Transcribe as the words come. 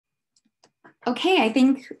Okay, I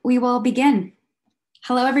think we will begin.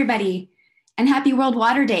 Hello, everybody, and happy World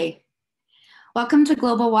Water Day. Welcome to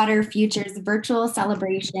Global Water Future's virtual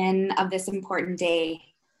celebration of this important day.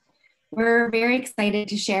 We're very excited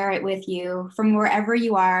to share it with you from wherever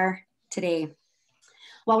you are today.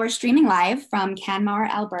 While we're streaming live from Canmore,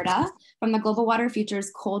 Alberta, from the Global Water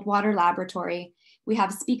Futures Cold Water Laboratory, we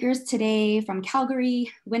have speakers today from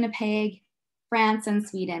Calgary, Winnipeg, France, and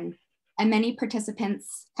Sweden, and many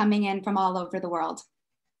participants coming in from all over the world.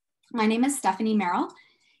 My name is Stephanie Merrill,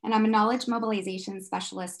 and I'm a knowledge mobilization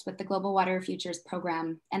specialist with the Global Water Futures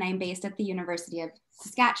program, and I'm based at the University of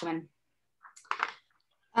Saskatchewan.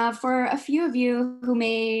 For a few of you who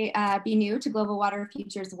may be new to Global Water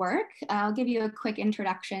Futures work, I'll give you a quick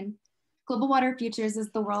introduction. Global Water Futures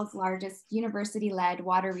is the world's largest university-led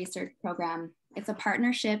water research program. It's a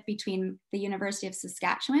partnership between the University of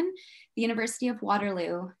Saskatchewan, the University of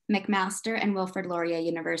Waterloo, McMaster, and Wilfrid Laurier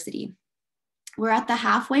University. We're at the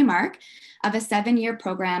halfway mark of a 7-year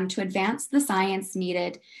program to advance the science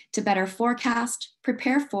needed to better forecast,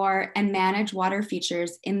 prepare for, and manage water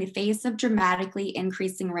futures in the face of dramatically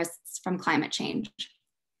increasing risks from climate change.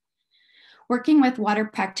 Working with water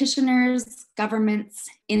practitioners, governments,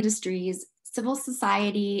 industries, civil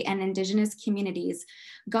society, and Indigenous communities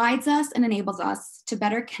guides us and enables us to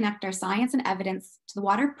better connect our science and evidence to the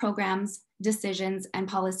water programs, decisions, and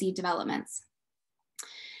policy developments.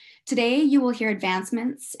 Today, you will hear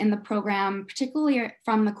advancements in the program, particularly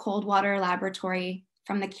from the Cold Water Laboratory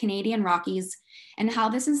from the Canadian Rockies, and how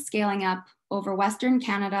this is scaling up over Western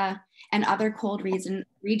Canada and other cold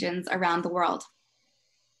regions around the world.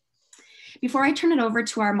 Before I turn it over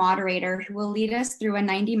to our moderator, who will lead us through a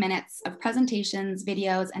 90 minutes of presentations,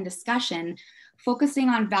 videos, and discussion, focusing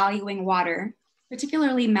on valuing water,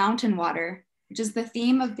 particularly mountain water, which is the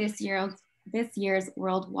theme of this year's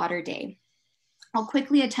World Water Day. I'll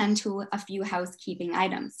quickly attend to a few housekeeping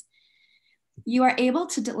items. You are able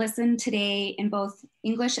to listen today in both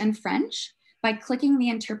English and French by clicking the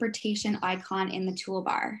interpretation icon in the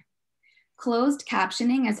toolbar. Closed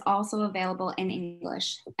captioning is also available in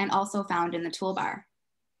English and also found in the toolbar.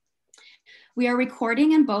 We are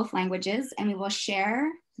recording in both languages, and we will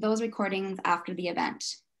share those recordings after the event.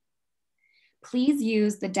 Please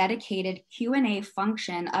use the dedicated Q&A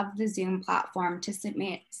function of the Zoom platform to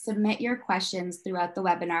submit your questions throughout the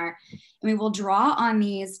webinar, and we will draw on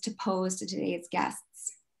these to pose to today's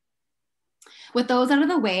guests. With those out of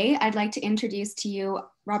the way, I'd like to introduce to you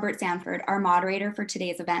Robert Sanford, our moderator for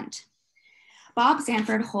today's event. Bob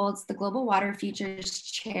Sanford holds the Global Water Futures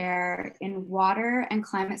Chair in Water and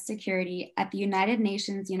Climate Security at the United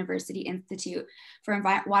Nations University Institute for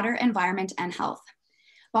Water, Environment, and Health.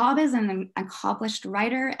 Bob is an accomplished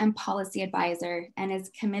writer and policy advisor and is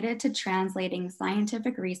committed to translating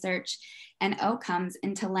scientific research and outcomes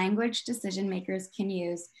into language decision makers can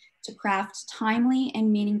use to craft timely and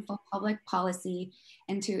meaningful public policy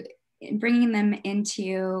and to bringing them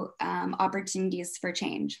into opportunities for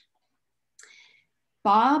change.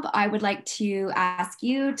 Bob, I would like to ask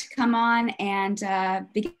you to come on and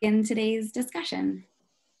begin today's discussion.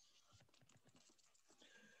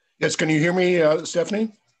 Yes, can you hear me,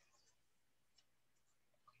 Stephanie?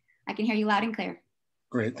 I can hear you loud and clear.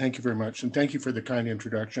 Great, thank you very much. And thank you for the kind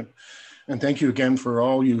introduction. And thank you again for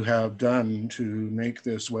all you have done to make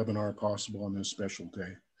this webinar possible on this special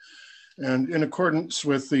day. And in accordance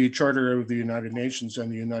with the Charter of the United Nations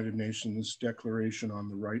and the United Nations Declaration on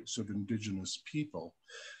the Rights of Indigenous People,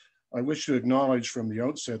 I wish to acknowledge from the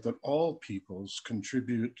outset that all peoples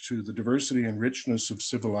contribute to the diversity and richness of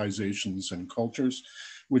civilizations and cultures,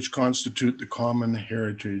 which constitute the common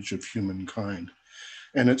heritage of humankind.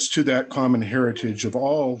 And it's to that common heritage of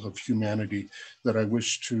all of humanity that I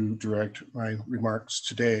wish to direct my remarks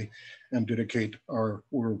today and dedicate our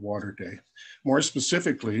World Water Day. More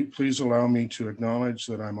specifically, please allow me to acknowledge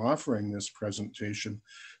that I'm offering this presentation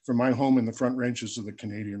from my home in the Front Ranges of the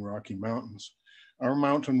Canadian Rocky Mountains. Our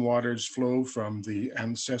mountain waters flow from the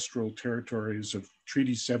ancestral territories of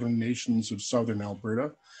Treaty 7 nations of Southern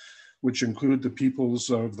Alberta, which include the peoples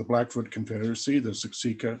of the Blackfoot Confederacy, the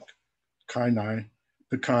Siksika, Kainai,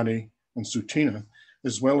 Piikani, and Tsuut'ina,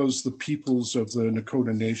 as well as the peoples of the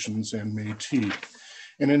Nakota Nations and Métis.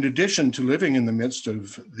 And in addition to living in the midst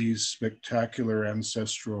of these spectacular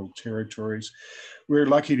ancestral territories, we're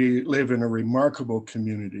lucky to live in a remarkable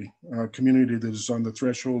community, a community that is on the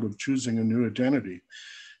threshold of choosing a new identity.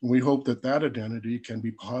 And we hope that that identity can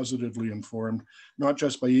be positively informed, not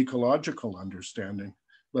just by ecological understanding,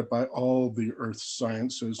 but by all the Earth's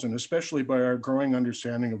sciences, and especially by our growing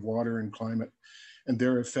understanding of water and climate and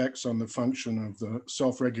their effects on the function of the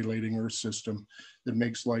self-regulating Earth system that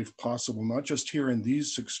makes life possible, not just here in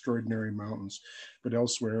these extraordinary mountains, but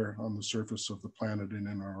elsewhere on the surface of the planet and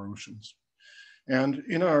in our oceans. And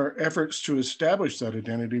in our efforts to establish that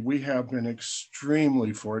identity, we have been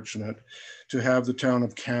extremely fortunate to have the town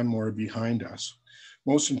of Canmore behind us.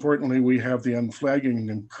 Most importantly, we have the unflagging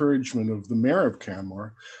encouragement of the mayor of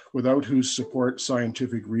Canmore, without whose support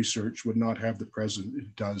scientific research would not have the presence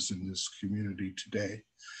it does in this community today.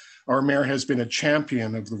 Our mayor has been a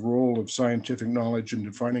champion of the role of scientific knowledge in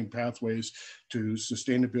defining pathways to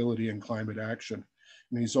sustainability and climate action.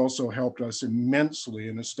 And he's also helped us immensely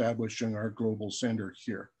in establishing our global center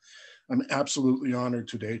here. I'm absolutely honored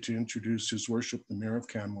today to introduce His Worship, the Mayor of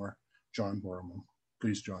Canmore, John Borman.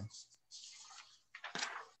 Please, John.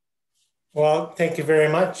 Well, thank you very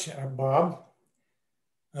much, Bob.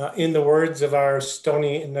 In the words of our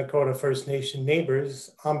Stoney and Nakota First Nation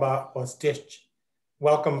neighbors, Amba was ditch.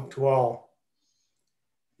 Welcome to all.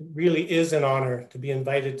 It really is an honor to be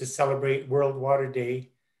invited to celebrate World Water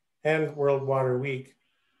Day and World Water Week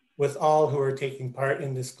with all who are taking part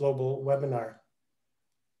in this global webinar.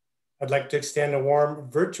 I'd like to extend a warm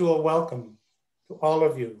virtual welcome to all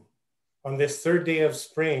of you on this third day of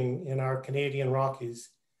spring in our Canadian Rockies,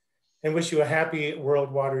 and wish you a happy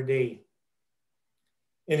World Water Day.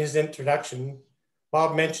 In his introduction,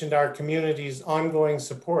 Bob mentioned our community's ongoing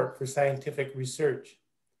support for scientific research.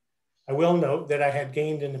 I will note that I had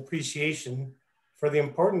gained an appreciation for the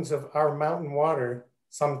importance of our mountain water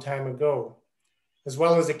some time ago, as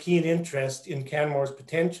well as a keen interest in Canmore's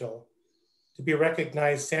potential to be a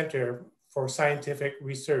recognized center for scientific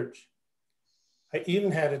research. I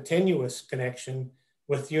even had a tenuous connection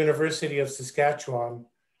with the University of Saskatchewan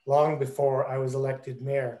long before I was elected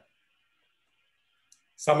mayor.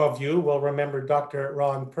 Some of you will remember Dr.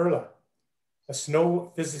 Ron Perla, a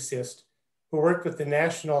snow physicist who worked with the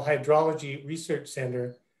National Hydrology Research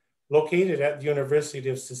Center located at the University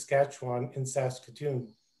of Saskatchewan in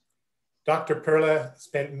Saskatoon. Dr. Perla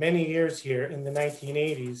spent many years here in the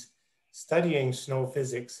 1980s studying snow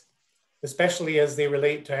physics, especially as they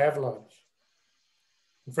relate to avalanche.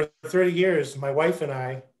 And for 30 years, my wife and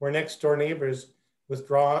I were next door neighbors with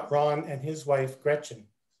Ron and his wife, Gretchen.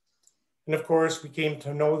 And of course, we came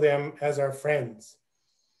to know them as our friends.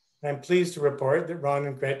 I'm pleased to report that Ron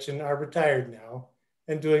and Gretchen are retired now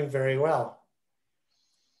and doing very well.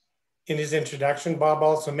 In his introduction, Bob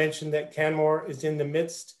also mentioned that Canmore is in the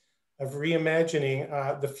midst of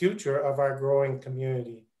reimagining the future of our growing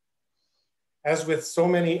community. As with so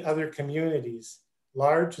many other communities,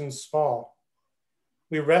 large and small,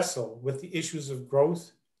 we wrestle with the issues of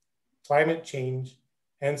growth, climate change,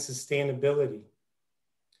 and sustainability.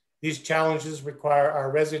 These challenges require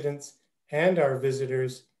our residents and our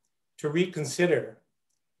visitors to reconsider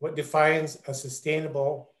what defines a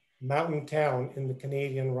sustainable mountain town in the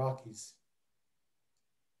Canadian Rockies.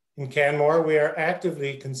 In Canmore, we are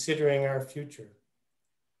actively considering our future.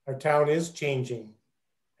 Our town is changing,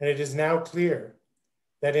 and it is now clear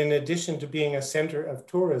that in addition to being a center of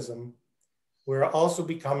tourism, we're also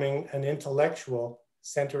becoming an intellectual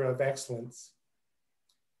center of excellence.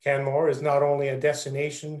 Canmore is not only a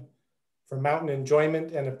destination for mountain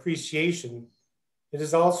enjoyment and appreciation, it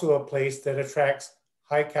is also a place that attracts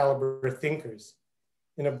high caliber thinkers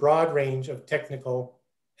in a broad range of technical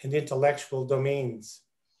and intellectual domains.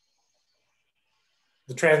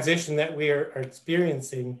 The transition that we are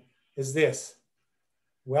experiencing is this: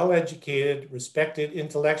 well-educated, respected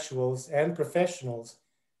intellectuals and professionals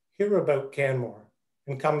hear about Canmore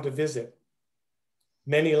and come to visit.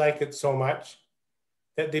 Many like it so much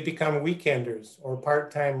that they become weekenders or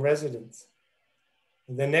part-time residents.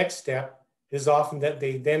 And the next step is often that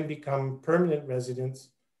they then become permanent residents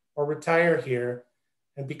or retire here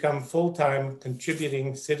and become full-time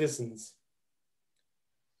contributing citizens.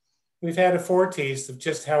 We've had a foretaste of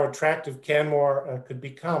just how attractive Canmore could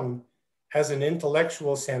become as an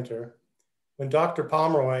intellectual center when Dr.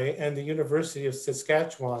 Pomeroy and the University of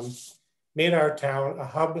Saskatchewan made our town a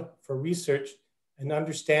hub for research and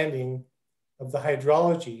understanding of the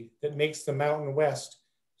hydrology that makes the Mountain West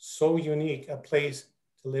so unique a place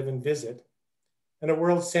to live and visit, and a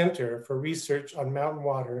world center for research on mountain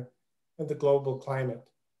water and the global climate.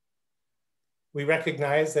 We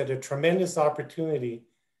recognize that a tremendous opportunity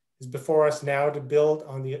is before us now to build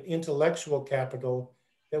on the intellectual capital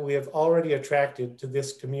that we have already attracted to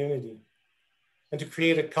this community, and to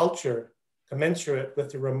create a culture commensurate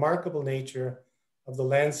with the remarkable nature of the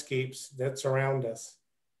landscapes that surround us.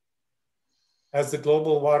 As the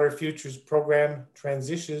Global Water Futures Program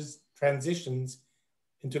transitions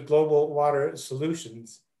into global water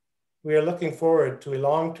solutions, we are looking forward to a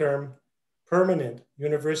long-term permanent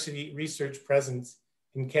university research presence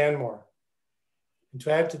in Canmore. And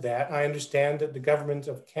to add to that, I understand that the government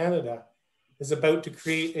of Canada is about to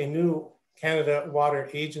create a new Canada Water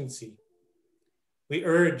Agency. We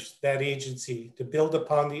urge that agency to build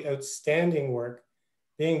upon the outstanding work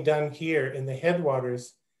being done here in the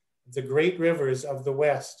headwaters of the great rivers of the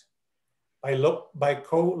West by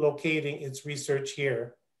co-locating its research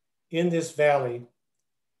here in this valley,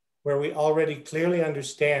 where we already clearly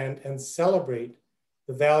understand and celebrate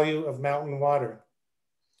the value of mountain water.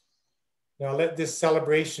 Now let this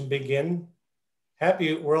celebration begin.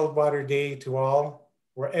 Happy World Water Day to all,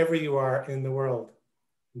 wherever you are in the world.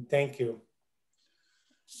 And thank you.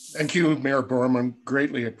 Thank you, Mayor Borman,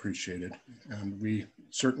 greatly appreciated. And we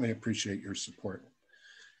certainly appreciate your support.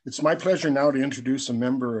 It's my pleasure now to introduce a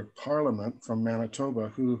member of Parliament from Manitoba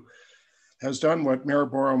who has done what Mayor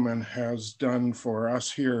Borman has done for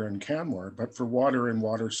us here in Canmore, but for water and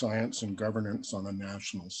water science and governance on a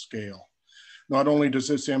national scale. Not only does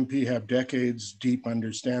this MP have decades deep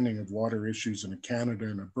understanding of water issues in Canada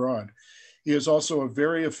and abroad, he is also a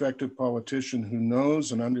very effective politician who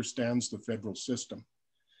knows and understands the federal system.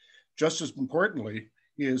 Just as importantly,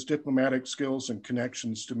 he has diplomatic skills and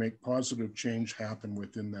connections to make positive change happen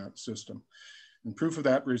within that system. And proof of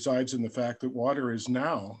that resides in the fact that water is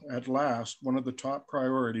now, at last, one of the top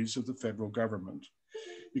priorities of the federal government.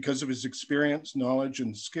 Because of his experience, knowledge,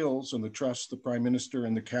 and skills, and the trust the Prime Minister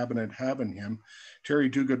and the Cabinet have in him, Terry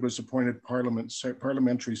Duguid was appointed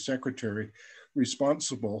Parliamentary Secretary,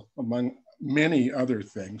 responsible, among many other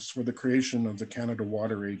things, for the creation of the Canada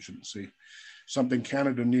Water Agency, something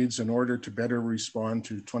Canada needs in order to better respond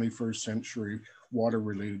to 21st century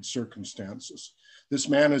water-related circumstances. This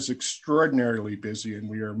man is extraordinarily busy, and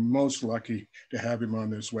we are most lucky to have him on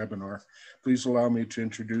this webinar. Please allow me to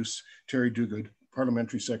introduce Terry Duguid,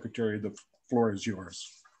 Parliamentary Secretary. The floor is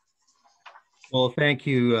yours. Well, thank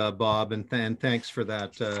you, Bob, and thanks for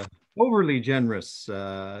that overly generous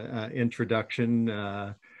introduction.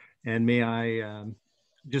 And may I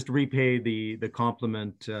just repay the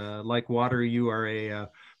compliment. Like water, you are a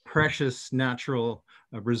precious natural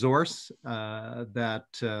resource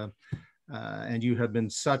and you have been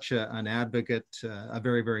such an advocate, a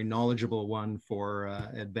very, very knowledgeable one for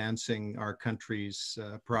advancing our country's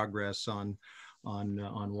progress on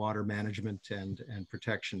water management and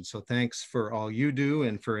protection. So thanks for all you do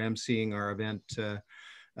and for emceeing our event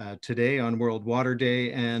today on World Water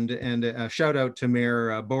Day, and a shout out to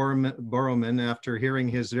Mayor Borman. After hearing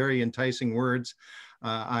his very enticing words,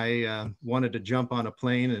 I wanted to jump on a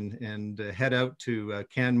plane and head out to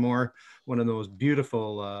Canmore, one of those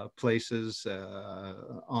beautiful places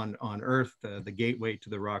on Earth, the gateway to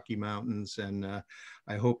the Rocky Mountains. And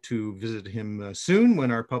I hope to visit him soon when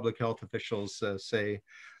our public health officials say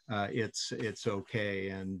it's okay.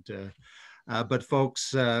 And but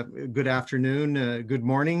folks, good afternoon, good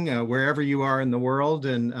morning, wherever you are in the world.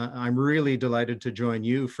 And I'm really delighted to join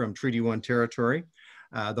you from Treaty 1 territory,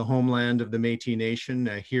 the homeland of the Métis Nation,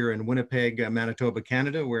 here in Winnipeg, Manitoba,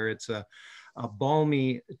 Canada, where it's a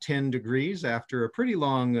balmy 10 degrees after a pretty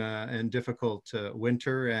long and difficult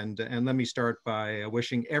winter. And let me start by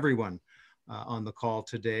wishing everyone on the call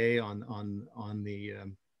today, on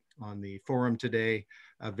the forum today,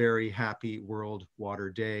 a very happy World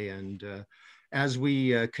Water Day. And as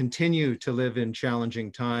we continue to live in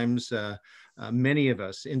challenging times, many of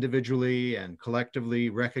us individually and collectively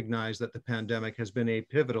recognize that the pandemic has been a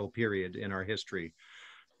pivotal period in our history.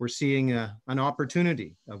 We're seeing an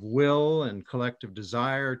opportunity of will and collective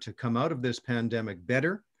desire to come out of this pandemic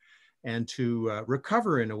better and to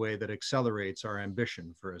recover in a way that accelerates our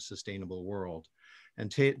ambition for a sustainable world. And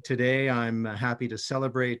today, I'm happy to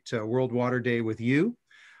celebrate World Water Day with you,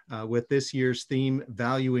 with this year's theme,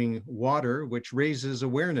 Valuing Water, which raises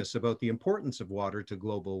awareness about the importance of water to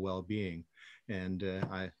global well-being. And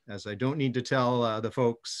as I don't need to tell the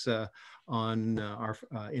folks in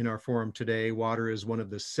our forum today, water is one of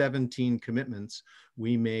the 17 commitments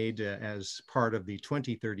we made as part of the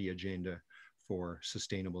 2030 Agenda for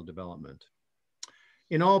Sustainable Development.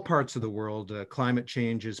 In all parts of the world, climate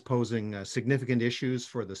change is posing significant issues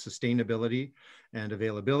for the sustainability and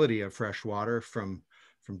availability of fresh water. From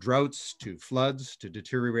droughts to floods to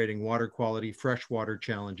deteriorating water quality, freshwater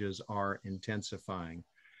challenges are intensifying.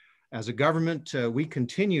 As a government, we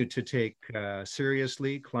continue to take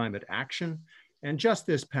seriously climate action. And just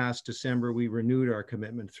this past December, we renewed our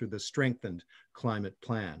commitment through the strengthened climate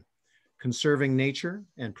plan. Conserving nature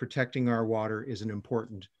and protecting our water is an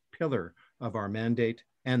important pillar of our mandate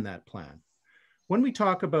and that plan. When we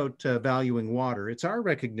talk about valuing water, it's our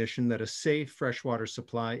recognition that a safe freshwater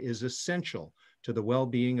supply is essential to the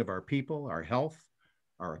well-being of our people, our health,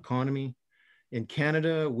 our economy, In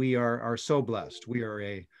Canada, we are so blessed. We are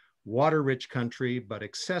a water-rich country, but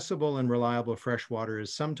accessible and reliable fresh water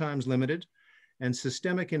is sometimes limited, and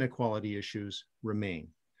systemic inequality issues remain.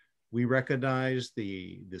 We recognize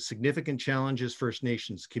the significant challenges First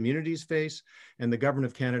Nations communities face, and the Government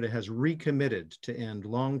of Canada has recommitted to end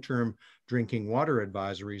long-term drinking water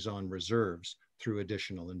advisories on reserves through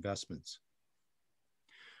additional investments.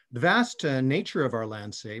 The vast nature of our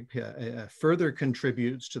landscape further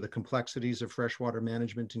contributes to the complexities of freshwater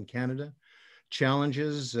management in Canada.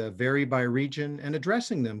 Challenges vary by region, and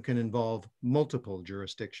addressing them can involve multiple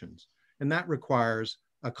jurisdictions, and that requires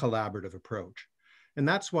a collaborative approach. And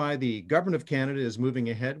that's why the Government of Canada is moving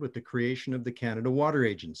ahead with the creation of the Canada Water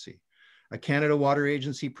Agency. A Canada Water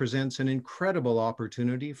Agency presents an incredible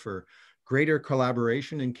opportunity for greater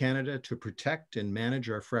collaboration in Canada to protect and manage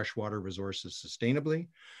our freshwater resources sustainably.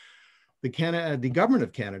 The Government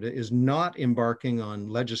of Canada is not embarking on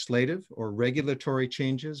legislative or regulatory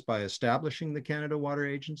changes by establishing the Canada Water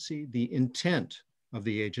Agency. The intent of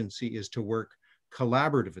the agency is to work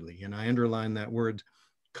collaboratively, and I underline that word,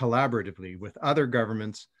 collaboratively, with other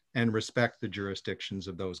governments and respect the jurisdictions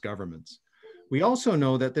of those governments. We also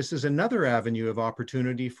know that this is another avenue of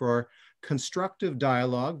opportunity for constructive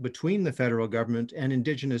dialogue between the federal government and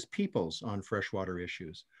Indigenous peoples on freshwater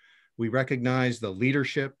issues. We recognize the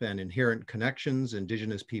leadership and inherent connections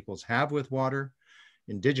Indigenous peoples have with water.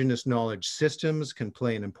 Indigenous knowledge systems can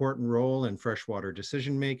play an important role in freshwater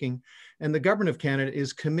decision-making, and the Government of Canada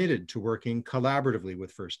is committed to working collaboratively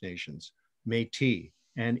with First Nations, Métis,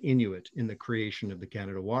 and Inuit in the creation of the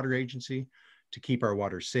Canada Water Agency to keep our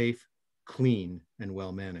water safe, clean, and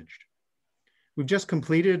well managed. We've just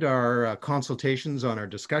completed our consultations on our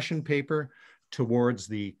discussion paper towards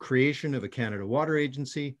the creation of a Canada Water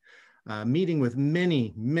Agency, meeting with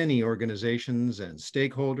many organizations and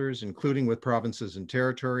stakeholders, including with provinces and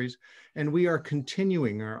territories, and we are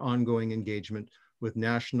continuing our ongoing engagement with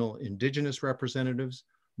national Indigenous representatives,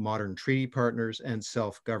 modern treaty partners, and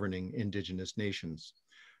self-governing Indigenous nations.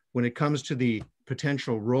 When it comes to the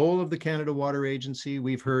potential role of the Canada Water Agency,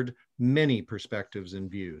 we've heard many perspectives and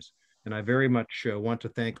views, and I very much want to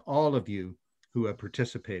thank all of you who have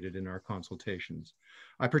participated in our consultations.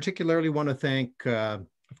 I particularly want to thank,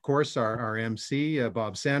 of course, our MC,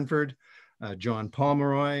 Bob Sanford, John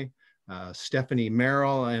Pomeroy, Stephanie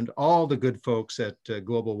Merrill, and all the good folks at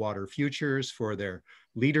Global Water Futures for their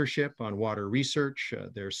leadership on water research,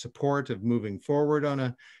 their support of moving forward on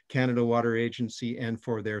a Canada Water Agency, and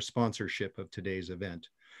for their sponsorship of today's event.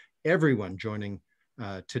 Everyone joining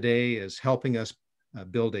today is helping us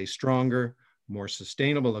build a stronger, more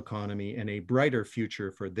sustainable economy and a brighter future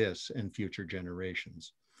for this and future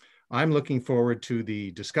generations. I'm looking forward to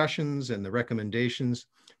the discussions and the recommendations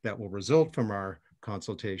that will result from our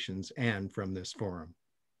consultations and from this forum.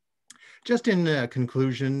 Just in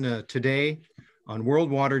conclusion, today on World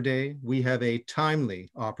Water Day, we have a timely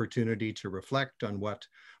opportunity to reflect on what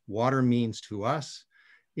water means to us.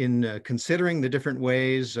 In considering the different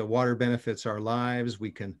ways water benefits our lives,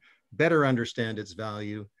 we can better understand its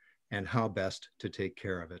value and how best to take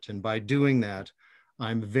care of it. And by doing that,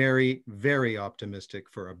 I'm very, very optimistic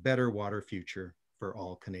for a better water future for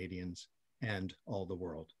all Canadians and all the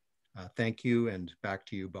world. Thank you, and back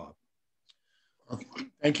to you, Bob.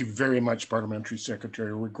 Thank you very much, Parliamentary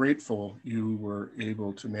Secretary. We're grateful you were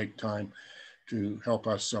able to make time to help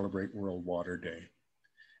us celebrate World Water Day.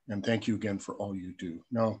 And thank you again for all you do.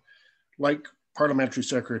 Now, like Parliamentary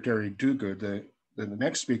Secretary Duguid, the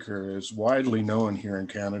next speaker is widely known here in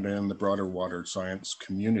Canada and the broader water science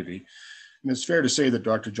community. And it's fair to say that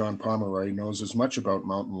Dr. John Pomeroy knows as much about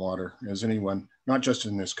mountain water as anyone, not just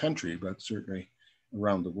in this country, but certainly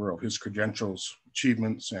around the world. His credentials,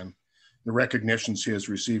 achievements, and the recognitions he has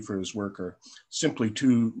received for his work are simply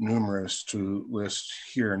too numerous to list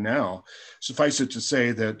here now. Suffice it to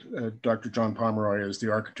say that Dr. John Pomeroy is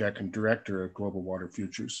the architect and director of Global Water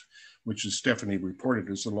Futures, which, as Stephanie reported,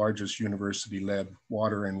 is the largest university-led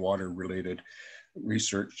water and water-related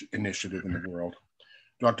research initiative in the world.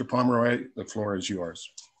 Dr. Pomeroy, the floor is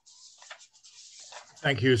yours.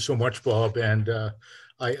 Thank you so much, Bob. And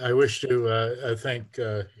I wish to thank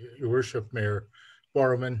Your Worship, Mayor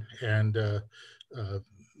Borman, and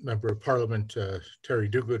Member of Parliament Terry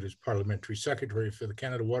Duguid as Parliamentary Secretary for the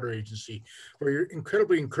Canada Water Agency for your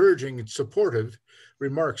incredibly encouraging and supportive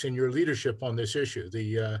remarks in your leadership on this issue.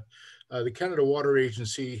 The Canada Water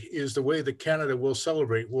Agency is the way that Canada will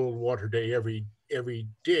celebrate World Water Day every every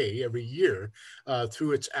day, every year,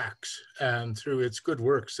 through its acts and through its good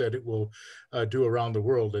works that it will do around the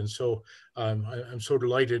world. And so I'm so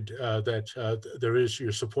delighted that there is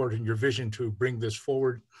your support and your vision to bring this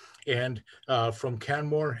forward. And from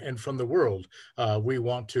Canmore and from the world, we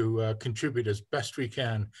want to contribute as best we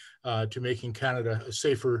can to making Canada a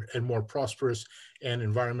safer and more prosperous and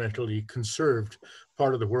environmentally conserved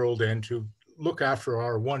part of the world, and to look after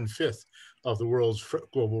our 1/5 of the world's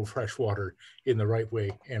global fresh water in the right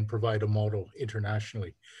way and provide a model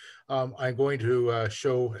internationally. I'm going to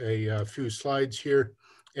show a few slides here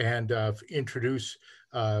and introduce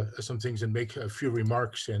some things and make a few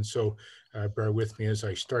remarks. And so bear with me as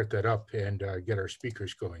I start that up and get our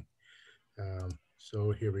speakers going.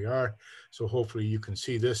 So here we are. So hopefully you can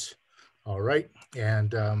see this. All right.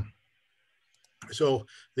 And so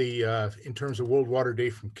in terms of World Water Day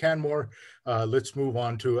from Canmore, let's move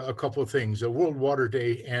on to a couple of things. World Water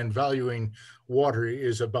Day and valuing water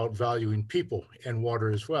is about valuing people and water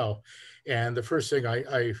as well. And the first thing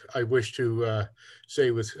I wish to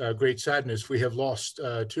say with great sadness, we have lost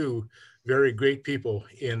two very great people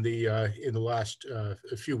in the last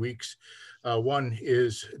few weeks. One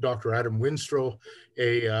is Dr. Adam Winstrow,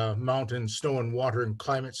 a mountain, snow and water and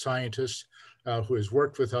climate scientist who has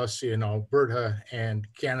worked with us in Alberta and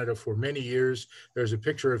Canada for many years. There's a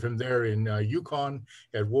picture of him there in Yukon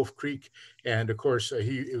at Wolf Creek. And of course,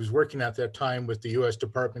 he was working at that time with the US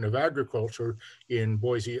Department of Agriculture in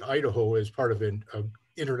Boise, Idaho, as part of an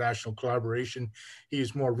international collaboration.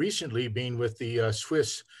 He's more recently been with the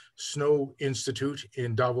Swiss Snow Institute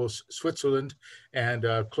in Davos, Switzerland, and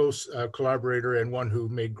a close collaborator and one who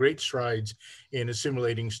made great strides in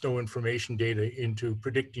assimilating snow information data into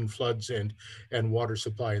predicting floods and water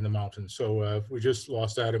supply in the mountains. So we just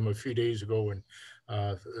lost Adam a few days ago, and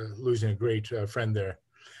losing a great friend there.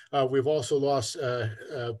 We've also lost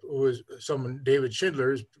David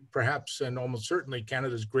Schindler, perhaps and almost certainly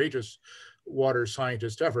Canada's greatest water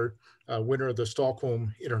scientist ever, winner of the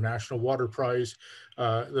Stockholm International Water Prize,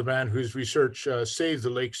 the man whose research saved the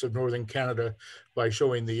lakes of northern Canada by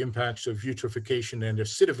showing the impacts of eutrophication and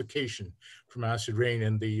acidification from acid rain,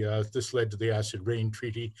 and this led to the Acid Rain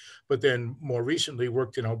Treaty. But then more recently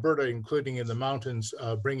worked in Alberta, including in the mountains,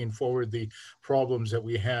 bringing forward the problems that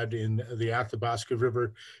we had in the Athabasca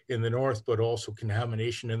River in the north, but also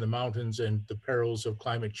contamination in the mountains and the perils of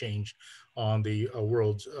climate change on the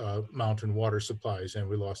world's mountain water supplies. And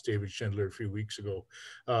we lost David Schindler a few weeks ago.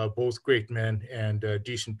 Both great men and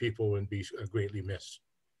decent people, and be greatly missed.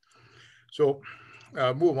 So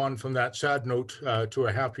move on from that sad note to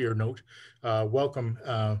a happier note. Welcome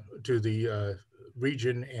to the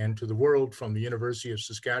region and to the world from the University of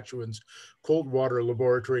Saskatchewan's Cold Water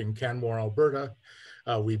Laboratory in Canmore, Alberta.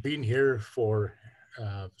 We've been here for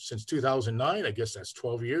since 2009, I guess that's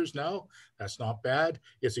 12 years now. That's not bad.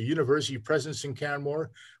 It's a university presence in Canmore.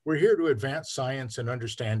 We're here to advance science and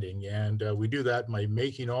understanding, and we do that by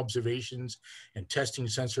making observations and testing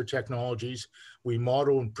sensor technologies. We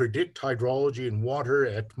model and predict hydrology and water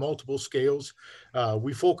at multiple scales.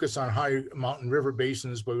 We focus on high mountain river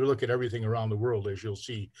basins, but we look at everything around the world, as you'll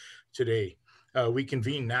see today. We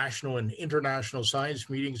convene national and international science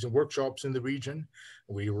meetings and workshops in the region.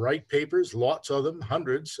 We write papers, lots of them,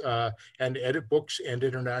 hundreds, and edit books and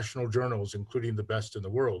international journals, including the best in the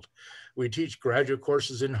world. We teach graduate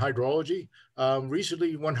courses in hydrology.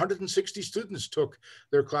 Recently, 160 students took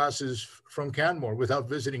their classes from Canmore without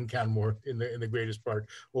visiting Canmore in the greatest part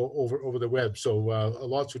over the web. So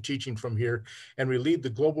lots of teaching from here. And we lead the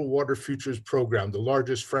Global Water Futures Program, the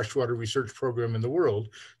largest freshwater research program in the world.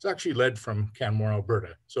 It's actually led from Canmore,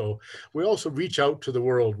 Alberta. So we also reach out to the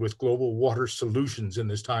world with global water solutions in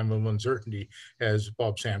this time of uncertainty, as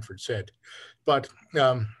Bob Sanford said. But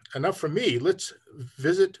enough from me. Let's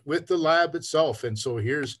visit with the lab itself. And so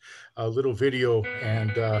here's a little video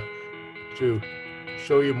and to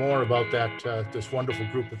show you more about that this wonderful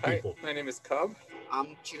group of people. Hi, my name is Cub.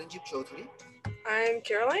 I'm Chiranjeev Chaudhary. I'm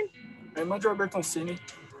Caroline. I'm Madra Bertoncini.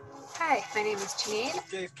 Hi, my name is Janine.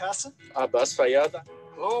 Dave Casson. Abbas Fayada.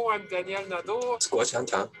 Hello, I'm Daniel Nadeau.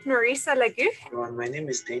 Marisa Lagu. My name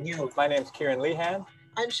is Daniel. My name's Kieran Lehan.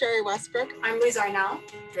 I'm Sherry Westbrook. I'm Liz Arnell.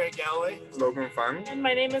 Greg Galloway. Logan Farm. And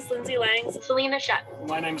my name is Lindsay Langs. Selena Shutt.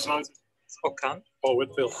 My name is Moses Okan. Paul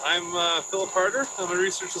Whitfield. I'm Philip Harder. I'm a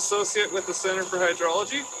research associate with the Center for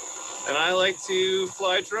Hydrology, and I like to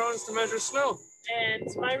fly drones to measure snow. And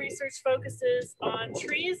my research focuses on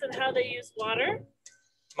trees and how they use water.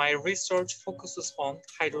 My research focuses on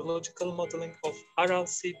hydrological modeling of Aral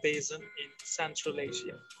Sea Basin in Central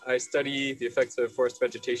Asia. I study the effects of forest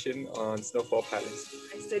vegetation on snowfall patterns.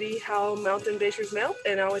 I study how mountain glaciers melt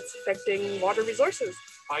and how it's affecting water resources.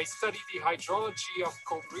 I study the hydrology of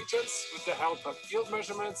cold regions with the help of field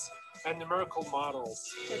measurements and numerical models.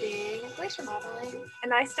 Studying glacier modeling.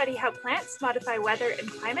 And I study how plants modify weather and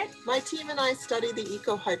climate. My team and I study the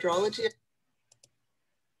eco-hydrology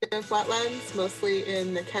of wetlands, mostly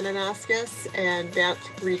in the Kananaskis and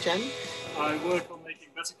Banff region. I work on making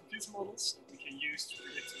better computer models that we can use to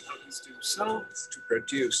predict what happens to snow. To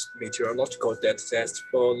produce meteorological data sets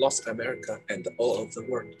for North America and all over the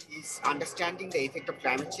world. Is understanding the effect of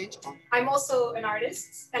climate change on. I'm also an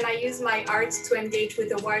artist, and I use my art to engage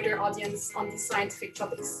with a wider audience on these scientific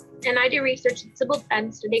topics. And I do research in civil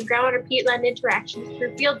defense, studying groundwater peatland interactions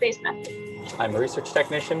through field-based methods. I'm a research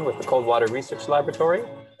technician with the Cold Water Research Laboratory.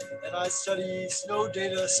 And I study snow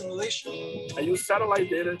data assimilation. I use satellite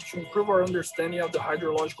data to improve our understanding of the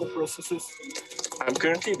hydrological processes. I'm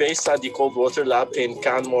currently based at the Cold Water Lab in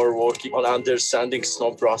Canmore, working on understanding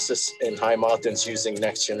snow process in high mountains using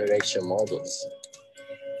next generation models.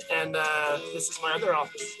 And this is my other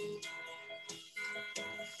office.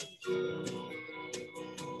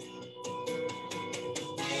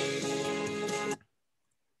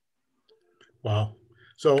 Wow.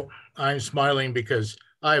 So I'm smiling because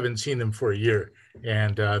I haven't seen them for a year,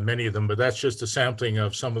 and many of them, but that's just a sampling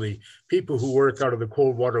of some of the people who work out of the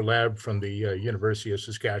Cold Water Lab from the University of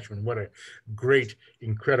Saskatchewan. What a great,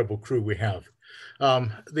 incredible crew we have.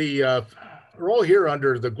 We're all here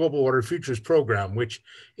under the Global Water Futures Program, which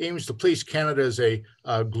aims to place Canada as a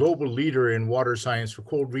global leader in water science for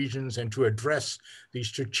cold regions and to address the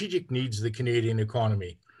strategic needs of the Canadian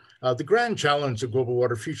economy. The grand challenge that Global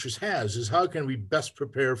Water Futures has is how can we best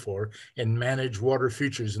prepare for and manage water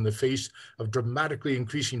futures in the face of dramatically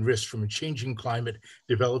increasing risks from a changing climate,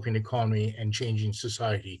 developing economy, and changing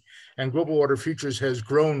society. And Global Water Futures has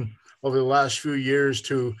grown over the last few years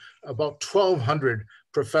to about 1,200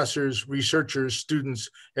 professors, researchers,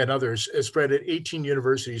 students, and others spread at 18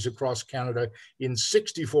 universities across Canada in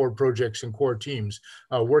 64 projects and core teams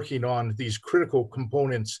working on these critical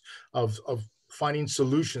components of finding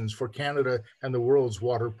solutions for Canada and the world's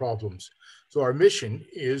water problems. So our mission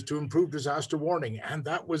is to improve disaster warning, and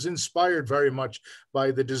that was inspired very much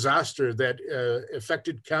by the disaster that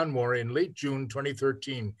affected Canmore in late June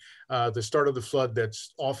 2013, the start of the flood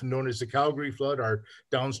that's often known as the Calgary flood. Our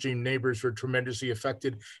downstream neighbors were tremendously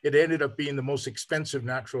affected. It ended up being the most expensive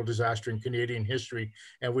natural disaster in Canadian history,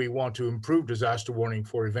 and we want to improve disaster warning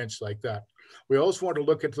for events like that. We also want to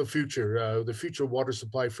look at the future water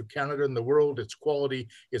supply for Canada and the world, its quality,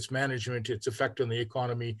 its management, its effect on the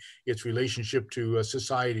economy, its relationship to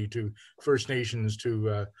society, to First Nations,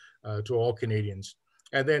 to all Canadians.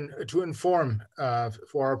 And then to inform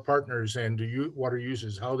for our partners and water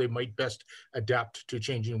users how they might best adapt to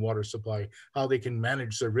changing water supply, how they can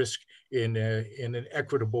manage the risk in an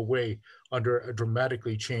equitable way under a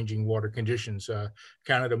dramatically changing water conditions.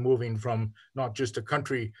 Canada moving from not just a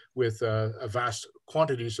country with vast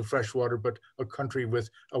quantities of fresh water, but a country with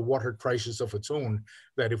a water crisis of its own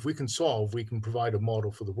that if we can solve, we can provide a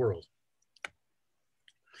model for the world.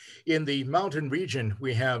 In the mountain region,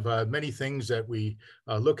 we have many things that we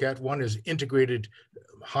look at. One is integrated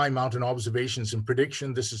high mountain observations and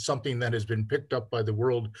prediction. This is something that has been picked up by the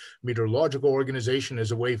World Meteorological Organization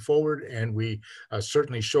as a way forward, and we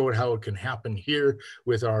certainly showed how it can happen here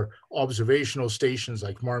with our observational stations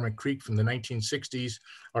like Marmot Creek from the 1960s,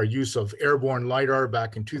 our use of airborne LiDAR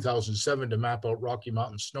back in 2007 to map out Rocky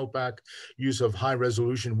Mountain snowpack, use of high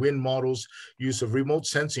resolution wind models, use of remote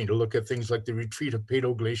sensing to look at things like the retreat of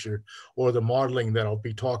Peyto Glacier, or the modeling that I'll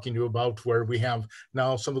be talking to you about, where we have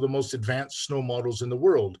now some of the most advanced snow models in the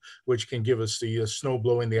world, which can give us the snow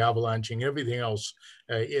blowing, the avalanching, everything else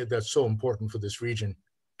that's so important for this region.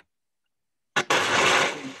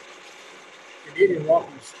 Canadian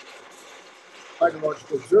Rockies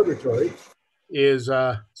Hydrological Observatory is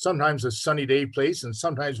sometimes a sunny day place, and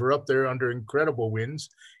sometimes we're up there under incredible winds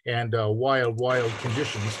and wild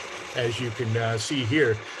conditions, as you can see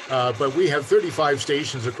here. But we have 35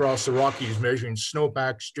 stations across the Rockies measuring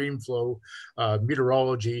snowpack, stream flow,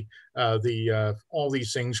 meteorology, all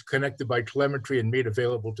these things connected by telemetry and made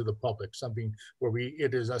available to the public, something where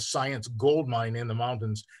it is a science gold mine in the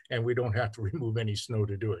mountains, and we don't have to remove any snow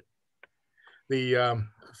to do it.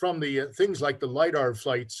 From the things like the LiDAR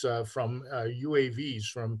flights from UAVs,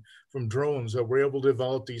 from drones, we're able to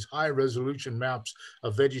develop these high resolution maps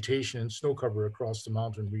of vegetation and snow cover across the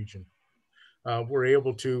mountain region. We're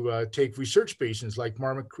able to take research basins like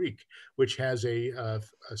Marmot Creek, which has a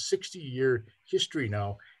 60-year history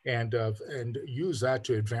now, and use that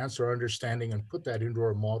to advance our understanding and put that into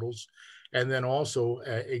our models. And then also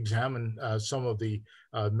examine some of the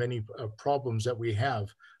many problems that we have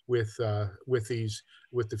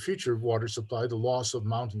with the future of water supply, the loss of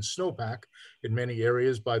mountain snowpack in many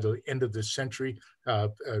areas by the end of this century,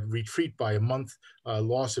 retreat by a month,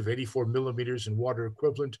 loss of 84 millimeters in water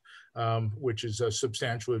equivalent, which is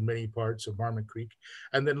substantial in many parts of Marmot Creek.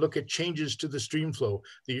 And then look at changes to the stream flow,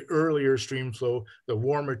 the earlier stream flow, the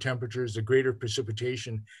warmer temperatures, the greater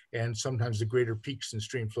precipitation, and sometimes the greater peaks in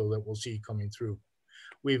stream flow that we'll see coming through.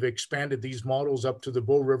 We've expanded these models up to the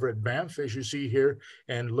Bow River at Banff, as you see here,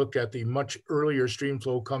 and looked at the much earlier stream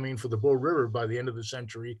flow coming for the Bow River by the end of the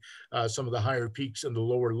century, some of the higher peaks and the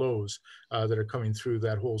lower lows that are coming through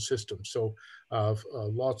that whole system. So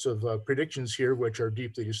lots of predictions here, which are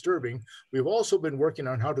deeply disturbing. We've also been working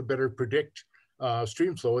on how to better predict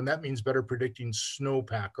stream flow, and that means better predicting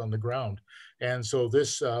snowpack on the ground. And so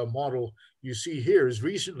this model you see here is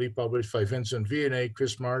recently published by Vincent Vianney,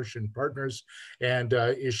 Chris Marsh, and partners, and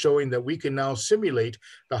is showing that we can now simulate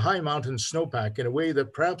the high mountain snowpack in a way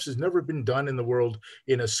that perhaps has never been done in the world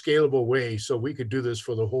in a scalable way. So we could do this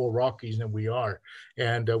for the whole Rockies, and we are.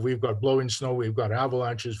 And we've got blowing snow, we've got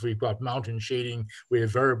avalanches, we've got mountain shading, we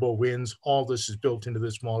have variable winds. All this is built into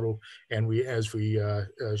this model, and we, as we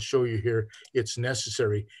show you here, it's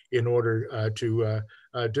necessary in order to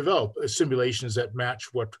develop simulations that match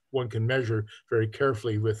what one can measure very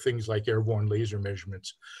carefully with things like airborne laser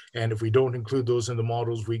measurements. And if we don't include those in the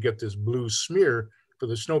models, we get this blue smear for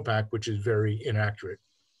the snowpack, which is very inaccurate.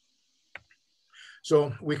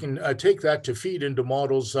 So we can take that to feed into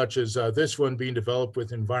models such as this one being developed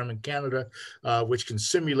with Environment Canada, which can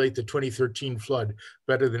simulate the 2013 flood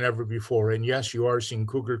better than ever before. And yes, you are seeing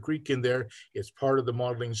Cougar Creek in there. It's part of the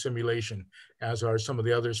modeling simulation, as are some of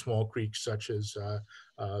the other small creeks, such as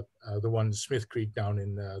the one Smith Creek down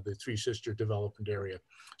in the Three Sister development area.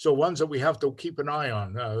 So ones that we have to keep an eye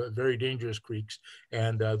on, very dangerous creeks,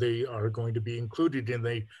 and they are going to be included in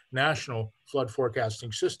the national flood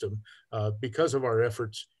forecasting system because of our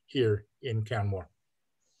efforts here in Canmore.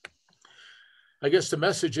 I guess the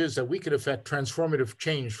message is that we can affect transformative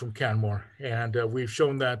change from Canmore. And we've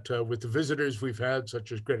shown that with the visitors we've had,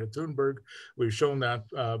 such as Greta Thunberg. We've shown that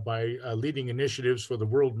by leading initiatives for the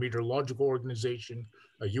World Meteorological Organization,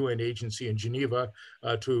 a UN agency in Geneva,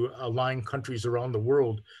 to align countries around the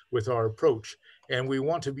world with our approach. And we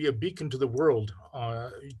want to be a beacon to the world,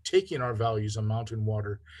 taking our values on mountain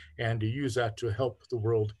water and to use that to help the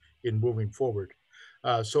world in moving forward.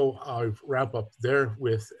 So I'll wrap up there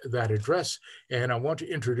with that address, and I want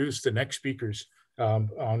to introduce the next speakers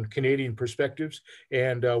on Canadian perspectives.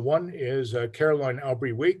 And one is Caroline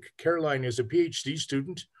Aubry-Wake. Caroline is a PhD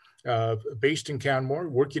student based in Canmore,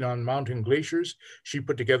 working on mountain glaciers. She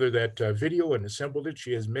put together that video and assembled it.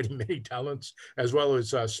 She has many, many talents, as well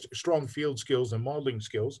as strong field skills and modeling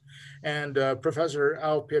skills. And Professor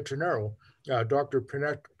Al Pietranero, Dr.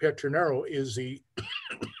 Pietranero is the,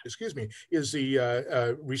 excuse me, is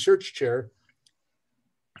the research chair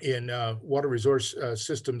in water resource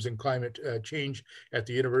systems and climate change at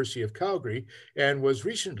the University of Calgary, and was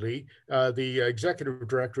recently the executive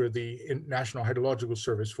director of the National Hydrological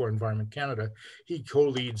Service for Environment Canada. He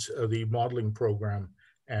co-leads the modeling program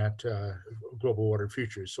at Global Water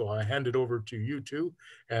Futures. So I hand it over to you two,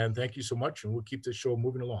 and thank you so much, and we'll keep this show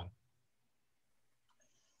moving along.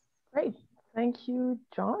 Great. Thank you,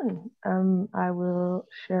 John. I will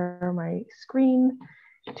share my screen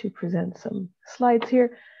to present some slides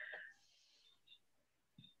here.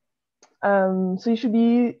 So you should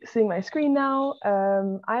be seeing my screen now.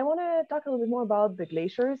 I want to talk a little bit more about the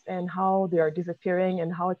glaciers and how they are disappearing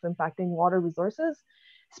and how it's impacting water resources,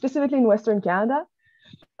 specifically in Western Canada.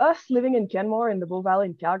 Us living in Canmore in the Bow Valley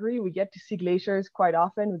in Calgary, we get to see glaciers quite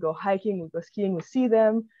often. We go hiking, we go skiing, we see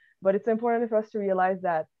them, but it's important for us to realize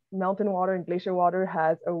that mountain water and glacier water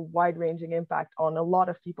has a wide-ranging impact on a lot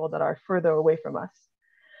of people that are further away from us.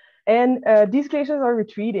 And these glaciers are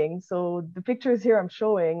retreating. So the pictures here I'm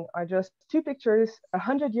showing are just two pictures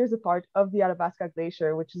 100 years apart of the Athabasca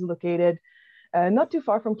Glacier, which is located not too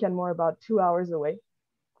far from Canmore, about 2 hours away.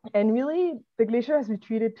 And really, the glacier has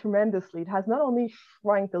retreated tremendously. It has not only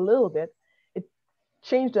shrunk a little bit, it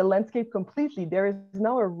changed the landscape completely. There is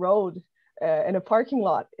now a road and a parking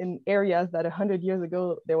lot in areas that 100 years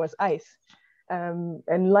ago there was ice.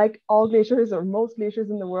 And like all glaciers or most glaciers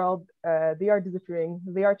in the world, they are disappearing,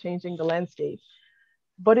 they are changing the landscape.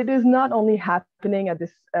 But it is not only happening at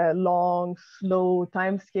this long, slow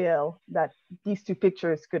time scale that these two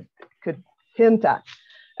pictures could hint at.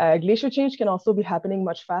 Glacier change can also be happening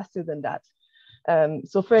much faster than that.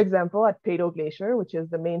 So for example, at Peyto Glacier, which is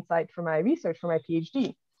the main site for my research for my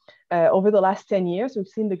PhD, over the last 10 years, we've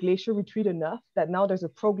seen the glacier retreat enough that now there's a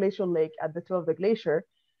proglacial lake at the toe of the glacier,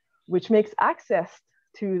 which makes access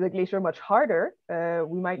to the glacier much harder,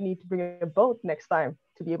 we might need to bring a boat next time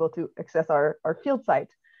to be able to access our field site.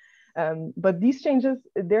 But these changes,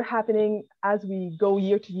 they're happening as we go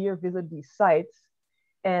year to year visit these sites.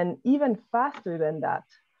 And even faster than that,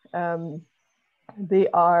 they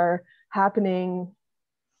are happening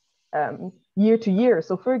year to year.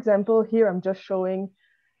 So for example, here I'm just showing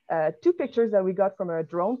 2 pictures that we got from a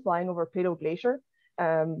drone flying over Plato Glacier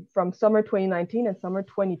from summer 2019 and summer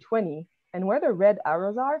 2020. And where the red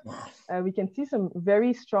arrows are, we can see some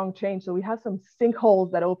very strong change. So we have some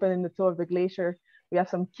sinkholes that open in the toe of the glacier. We have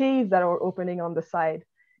some caves that are opening on the side.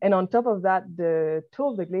 And on top of that, the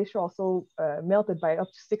toe of the glacier also melted by up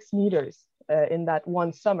to 6 meters in that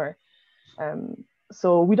one summer.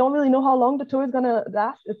 So we don't really know how long the toe is gonna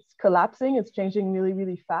last. It's collapsing, it's changing really,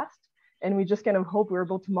 really fast. And we just kind of hope we're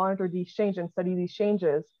able to monitor these changes and study these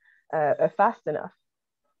changes fast enough.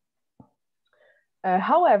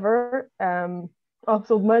 However,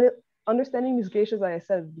 also understanding these glaciers, like I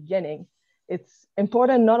said at the beginning, it's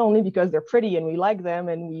important not only because they're pretty and we like them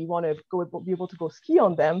and we want to be able to go ski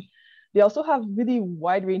on them, they also have really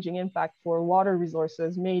wide-ranging impact for water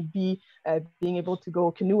resources, maybe being able to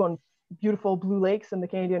go canoe on beautiful blue lakes in the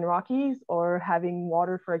Canadian Rockies, or having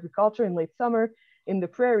water for agriculture in late summer in the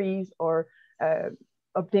prairies, or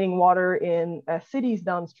obtaining water in cities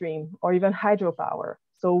downstream, or even hydropower.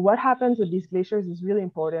 So what happens with these glaciers is really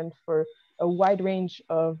important for a wide range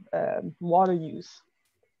of water use.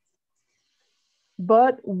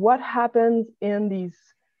 But what happens in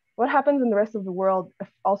the rest of the world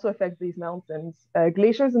also affects these mountains.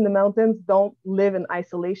 Glaciers in the mountains don't live in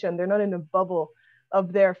isolation. They're not in a bubble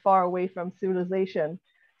up there far away from civilization.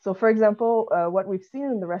 So for example, what we've seen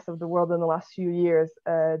in the rest of the world in the last few years,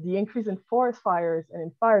 the increase in forest fires and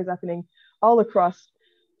in fires happening all across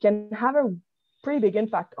can have a pretty big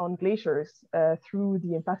impact on glaciers through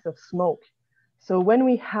the impacts of smoke. So when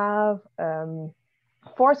we have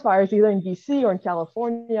forest fires, either in BC or in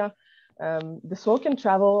California, the smoke can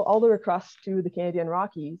travel all the way across to the Canadian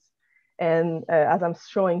Rockies. And as I'm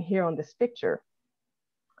showing here on this picture,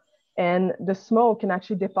 and the smoke can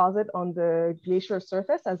actually deposit on the glacier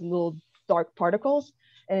surface as little dark particles,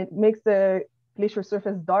 and it makes the glacier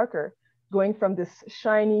surface darker, going from this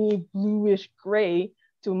shiny bluish gray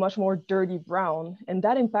to a much more dirty brown. And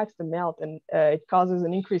that impacts the melt, and it causes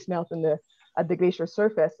an increased melt at the glacier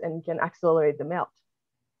surface and can accelerate the melt.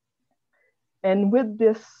 And with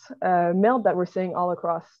this melt that we're seeing all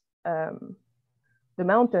across the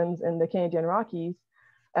mountains in the Canadian Rockies,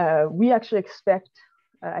 we actually expect,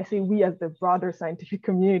 I say we as the broader scientific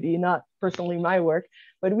community, not personally my work,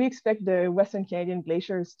 but we expect the Western Canadian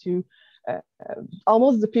glaciers to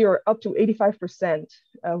almost disappear. Up to 85%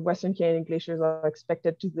 of Western Canadian glaciers are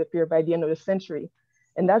expected to disappear by the end of the century.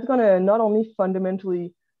 And that's gonna not only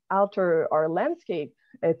fundamentally alter our landscape,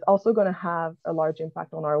 it's also gonna have a large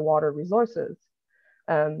impact on our water resources.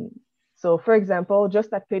 So for example,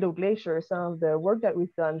 just at Plato Glacier, some of the work that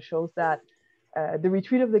we've done shows that the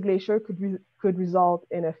retreat of the glacier could result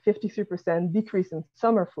in a 53% decrease in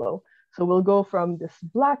summer flow. So we'll go from this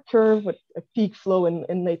black curve with a peak flow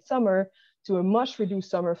in late summer to a much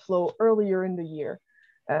reduced summer flow earlier in the year.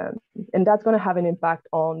 And that's going to have an impact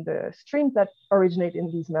on the streams that originate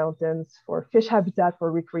in these mountains for fish habitat,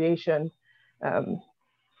 for recreation,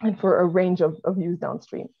 and for a range of use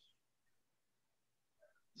downstream.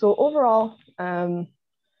 So overall,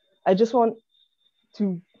 I just want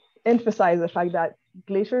to emphasize the fact that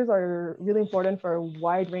glaciers are really important for a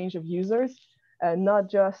wide range of users, not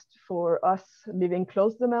just for us living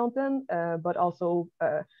close to the mountain, but also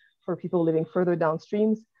for people living further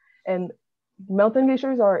downstreams. And mountain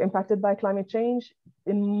glaciers are impacted by climate change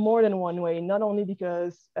in more than one way, not only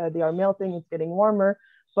because they are melting, it's getting warmer,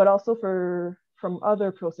 but also from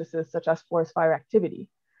other processes such as forest fire activity.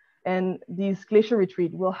 And these glacier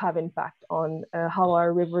retreat will have impact on how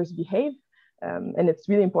our rivers behave. And it's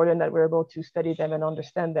really important that we're able to study them and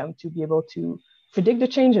understand them to be able to predict the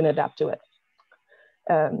change and adapt to it.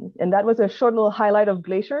 And that was a short little highlight of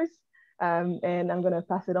glaciers. And I'm gonna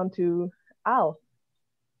pass it on to Al.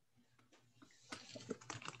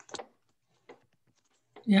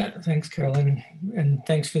 Yeah, thanks, Carolyn. And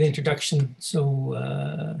thanks for the introduction.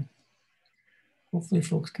 So hopefully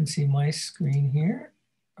folks can see my screen here.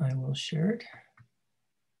 I will share it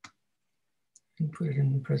and put it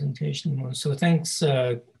in the presentation mode. So thanks,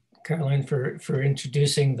 Caroline, for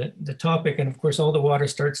introducing the topic. And of course, all the water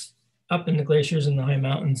starts up in the glaciers in the high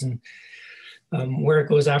mountains, and where it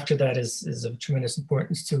goes after that is of tremendous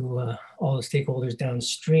importance to all the stakeholders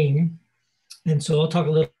downstream. And so I'll talk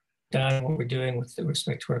a little about what we're doing with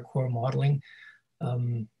respect to our core modeling.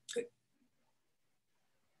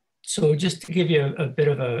 So just to give you a bit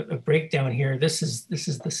of a breakdown here, this is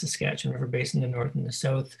the Saskatchewan River Basin in the north and the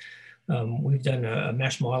south. We've done a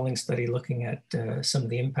mesh modeling study looking at some of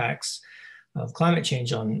the impacts of climate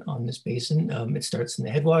change on this basin. It starts in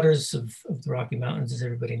the headwaters of the Rocky Mountains, as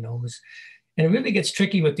everybody knows. And it really gets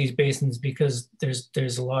tricky with these basins because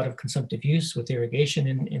there's a lot of consumptive use with irrigation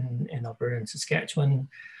in Alberta and Saskatchewan.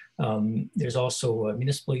 There's also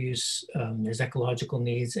municipal use, there's ecological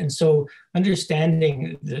needs. And so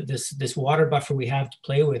understanding this water buffer we have to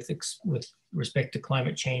play with respect to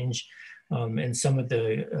climate change and some of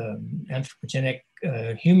the anthropogenic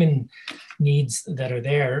human needs that are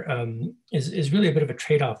there is really a bit of a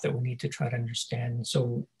trade-off that we need to try to understand.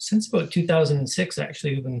 So since about 2006,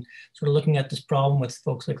 actually, we've been sort of looking at this problem with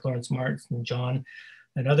folks like Lawrence Martz and John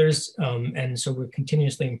and others. And so we're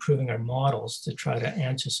continuously improving our models to try to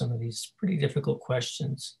answer some of these pretty difficult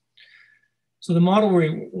questions. So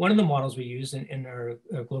one of the models we use in our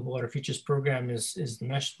Global Water Futures program is the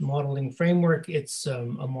mesh modeling framework. It's a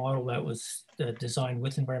model that was designed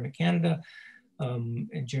with Environment Canada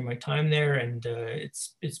and during my time there. And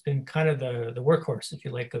it's been kind of the workhorse, if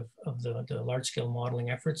you like, of the large scale modeling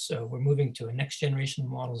efforts. We're moving to a next generation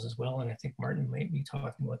of models as well. And I think Martin might be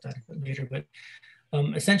talking about that a bit later, but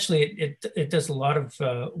essentially it does a lot of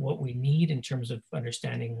what we need in terms of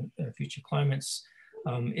understanding future climates.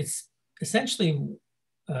 It's essentially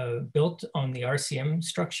built on the RCM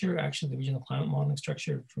structure, actually the Regional Climate Modeling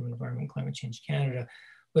structure from Environment and Climate Change Canada,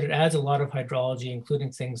 but it adds a lot of hydrology,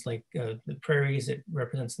 including things like the prairies. It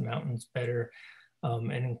represents the mountains better,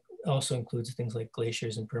 and also includes things like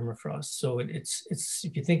glaciers and permafrost. So it's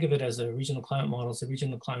if you think of it as a regional climate model, it's a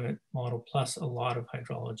regional climate model plus a lot of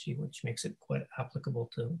hydrology, which makes it quite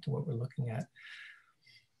applicable to what we're looking at.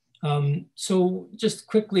 So just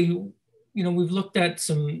quickly, we've looked at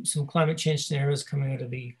some climate change scenarios coming out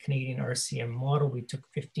of the Canadian RCM model. We took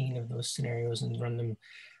 15 of those scenarios and run them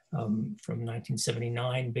from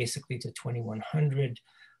 1979 basically to 2100.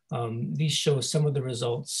 These show some of the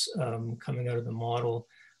results coming out of the model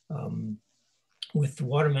with the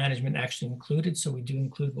water management actually included. So we do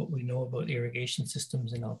include what we know about irrigation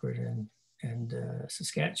systems in Alberta and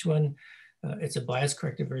Saskatchewan. It's a bias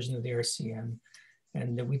corrected version of the RCM.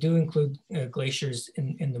 And we do include glaciers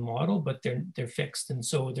in the model, but they're fixed. And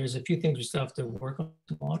so there's a few things we still have to work on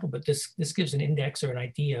the model, but this gives an index or an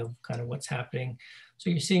idea of kind of what's happening. So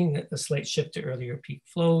you're seeing a slight shift to earlier peak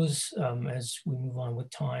flows as we move on with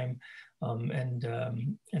time, and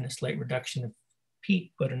a slight reduction of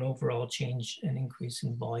peak, but an overall change and increase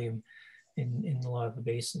in volume in a lot of the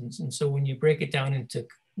basins. And so when you break it down into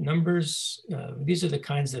numbers, these are the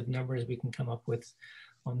kinds of numbers we can come up with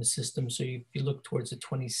on the system. So if you look towards the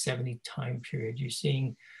 2070 time period, you're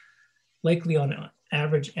seeing likely on an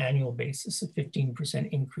average annual basis, a 15%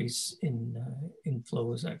 increase in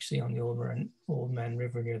flows actually on the Old Man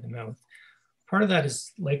River near the mouth. Part of that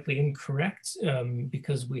is likely incorrect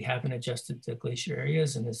because we haven't adjusted the glacier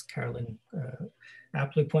areas. And as Carolyn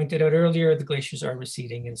aptly pointed out earlier, the glaciers are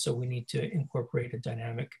receding. And so we need to incorporate a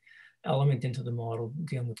dynamic element into the model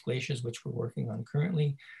dealing with glaciers, which we're working on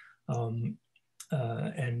currently.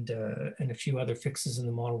 And a few other fixes in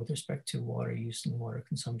the model with respect to water use and water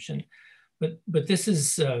consumption. But this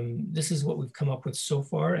is what we've come up with so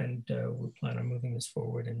far, and we plan on moving this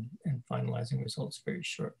forward and finalizing results very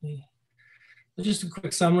shortly. So just a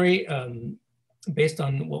quick summary, based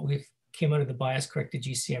on what we've came out of the bias corrected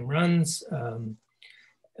GCM runs,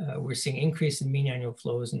 we're seeing increase in mean annual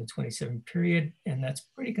flows in the 27 period, and that's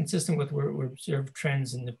pretty consistent with where we observed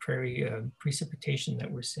trends in the prairie precipitation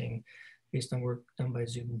that we're seeing based on work done by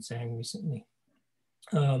Zub and Zhang recently.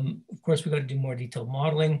 Of course, we've got to do more detailed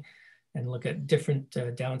modeling and look at different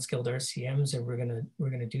downscaled RCMs, and we're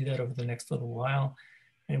gonna do that over the next little while,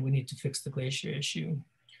 and we need to fix the glacier issue.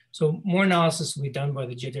 So more analysis will be done by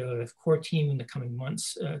the GWF core team in the coming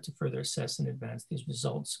months to further assess and advance these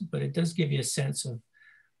results, but it does give you a sense of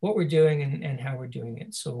what we're doing and how we're doing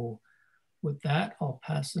it. So with that, I'll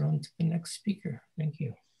pass it on to the next speaker. Thank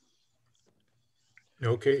you.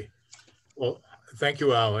 Okay. Well, thank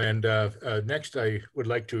you, Al. And next, I would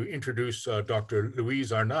like to introduce Dr.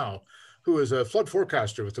 Louise Arnau, who is a flood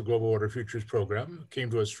forecaster with the Global Water Futures Program, came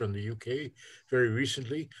to us from the UK very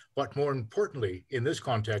recently, but more importantly, in this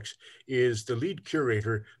context, is the lead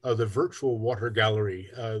curator of the Virtual Water Gallery,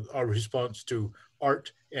 our response to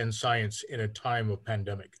art and science in a time of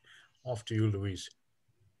pandemic. Off to you, Louise.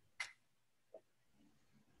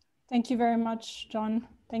 Thank you very much, John.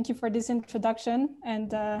 Thank you for this introduction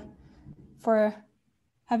and for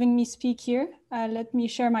having me speak here. Let me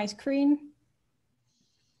share my screen.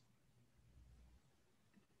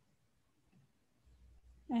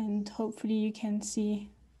 And hopefully you can see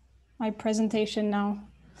my presentation now.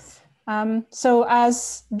 So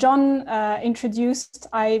as John introduced,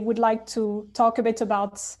 I would like to talk a bit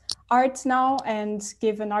about art now and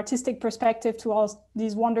give an artistic perspective to all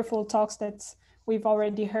these wonderful talks that we've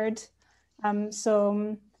already heard.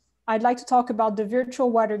 So I'd like to talk about the virtual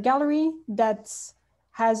water gallery that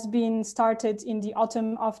has been started in the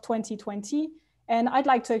autumn of 2020. And I'd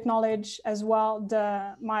like to acknowledge as well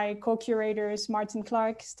my co-curators, Martin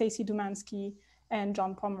Clark, Stacy Dumansky, and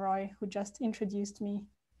John Pomeroy, who just introduced me.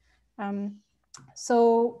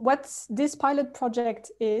 So what this pilot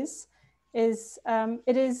project is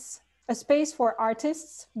it is a space for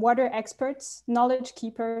artists, water experts, knowledge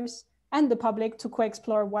keepers, and the public to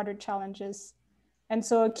co-explore water challenges. And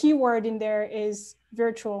so a key word in there is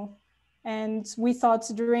virtual. And we thought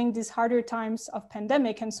during these harder times of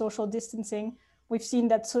pandemic and social distancing, we've seen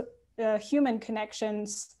that human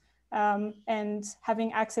connections and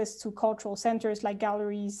having access to cultural centers like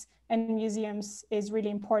galleries and museums is really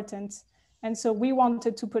important. And so we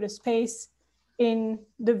wanted to put a space in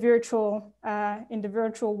the virtual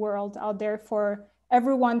world out there for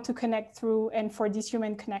everyone to connect through and for these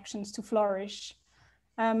human connections to flourish.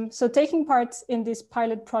 So taking part in this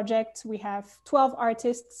pilot project, we have 12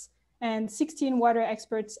 artists and 16 water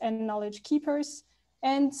experts and knowledge keepers.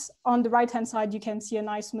 And on the right-hand side, you can see a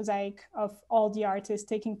nice mosaic of all the artists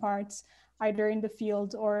taking part either in the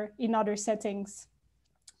field or in other settings.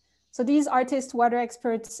 So these artists, water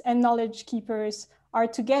experts, and knowledge keepers are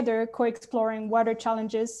together co-exploring water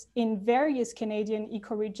challenges in various Canadian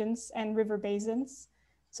ecoregions and river basins.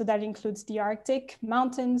 So that includes the Arctic,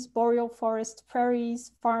 mountains, boreal forest,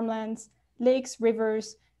 prairies, farmlands, lakes,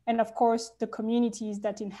 rivers, and of course, the communities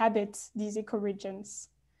that inhabit these ecoregions.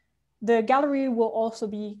 The gallery will also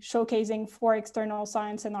be showcasing 4 external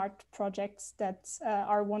science and art projects that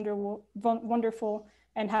are wonderful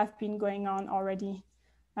and have been going on already.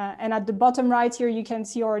 And at the bottom right here, you can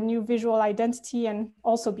see our new visual identity, and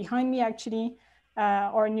also behind me actually,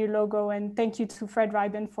 our new logo. And thank you to Fred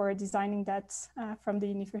Reiben for designing that from the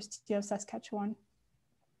University of Saskatchewan.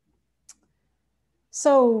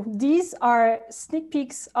 So these are sneak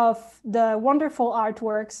peeks of the wonderful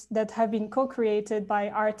artworks that have been co-created by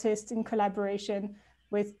artists in collaboration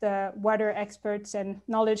with the water experts and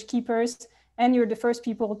knowledge keepers. And you're the first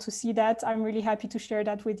people to see that. I'm really happy to share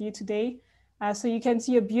that with you today. So you can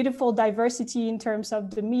see a beautiful diversity in terms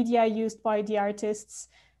of the media used by the artists,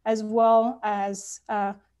 as well as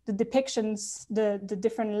the depictions, the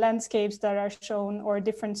different landscapes that are shown, or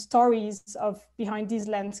different stories of behind these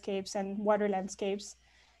landscapes and water landscapes.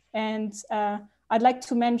 And I'd like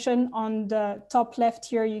to mention on the top left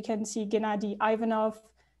here, you can see Gennady Ivanov,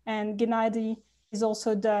 and Gennady is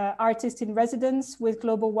also the artist in residence with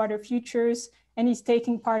Global Water Futures, and he's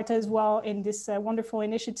taking part as well in this wonderful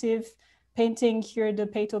initiative, painting here the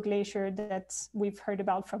Peyto Glacier that we've heard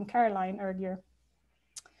about from Caroline earlier.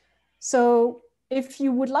 So if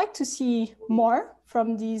you would like to see more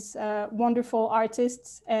from these wonderful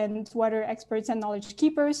artists and water experts and knowledge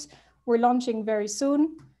keepers, we're launching very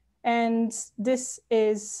soon. And this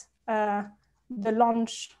is the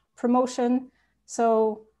launch promotion.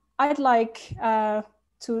 So I'd like to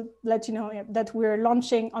let you know that we're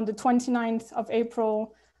launching on the 29th of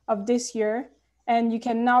April of this year. And you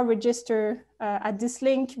can now register at this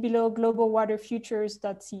link below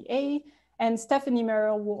globalwaterfutures.ca. And Stephanie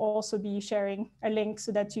Merrill will also be sharing a link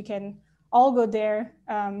so that you can all go there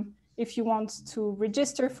if you want to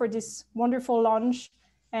register for this wonderful launch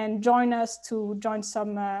and join us to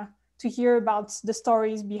hear about the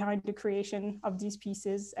stories behind the creation of these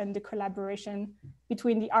pieces and the collaboration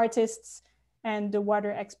between the artists and the water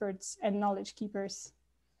experts and knowledge keepers.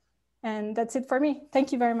 And that's it for me.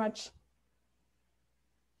 Thank you very much.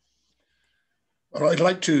 Well, I'd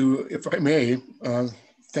like to, if I may,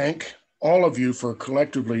 thank all of you for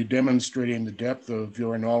collectively demonstrating the depth of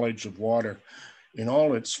your knowledge of water in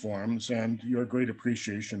all its forms and your great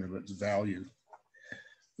appreciation of its value.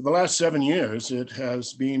 For the last 7 years, it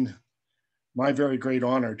has been my very great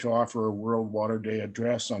honor to offer a World Water Day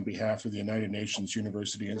address on behalf of the United Nations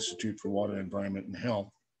University Institute for Water, Environment, and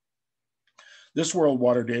Health. This World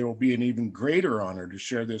Water Day will be an even greater honor to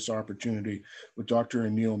share this opportunity with Dr.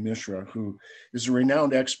 Anil Mishra, who is a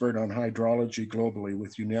renowned expert on hydrology globally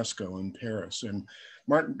with UNESCO in Paris. And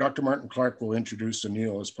Dr. Martin Clark will introduce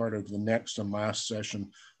Anil as part of the next and last session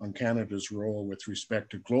on Canada's role with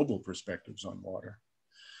respect to global perspectives on water.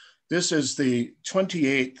 This is the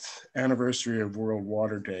 28th anniversary of World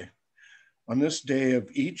Water Day. On this day of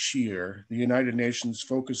each year, the United Nations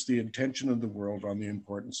focus the attention of the world on the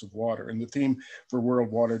importance of water. And the theme for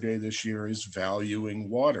World Water Day this year is valuing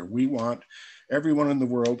water. We want everyone in the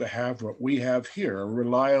world to have what we have here, a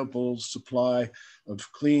reliable supply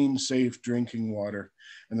of clean, safe drinking water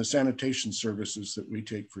and the sanitation services that we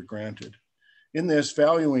take for granted. In this,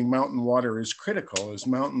 valuing mountain water is critical, as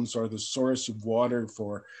mountains are the source of water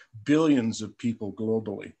for billions of people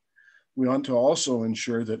globally. We want to also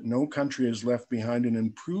ensure that no country is left behind in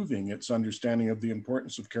improving its understanding of the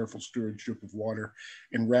importance of careful stewardship of water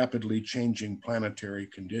in rapidly changing planetary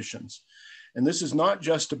conditions. And this is not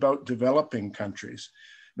just about developing countries.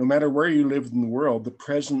 No matter where you live in the world, the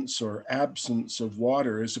presence or absence of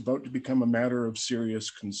water is about to become a matter of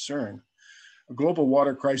serious concern. A global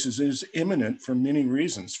water crisis is imminent for many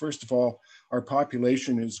reasons. First of all, our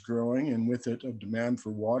population is growing, and with it, a demand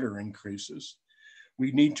for water increases.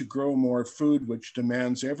 We need to grow more food, which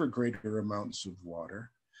demands ever greater amounts of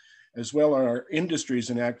water. As well, our industries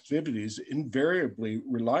and activities invariably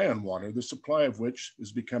rely on water, the supply of which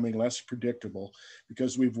is becoming less predictable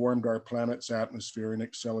because we've warmed our planet's atmosphere and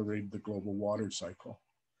accelerated the global water cycle.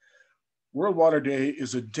 World Water Day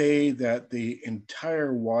is a day that the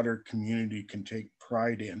entire water community can take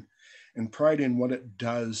pride in, and pride in what it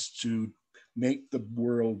does to make the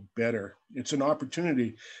world better. It's an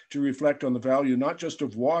opportunity to reflect on the value, not just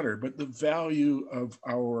of water, but the value of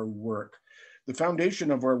our work. The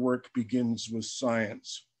foundation of our work begins with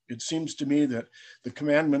science. It seems to me that the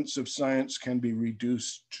commandments of science can be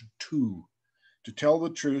reduced to two: to tell the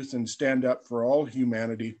truth and stand up for all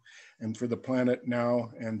humanity and for the planet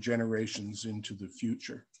now and generations into the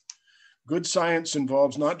future. Good science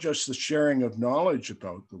involves not just the sharing of knowledge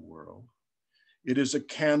about the world. It is a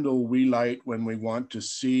candle we light when we want to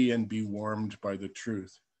see and be warmed by the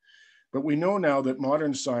truth. But we know now that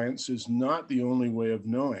modern science is not the only way of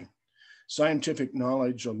knowing. Scientific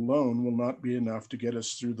knowledge alone will not be enough to get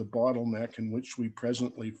us through the bottleneck in which we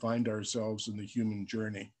presently find ourselves in the human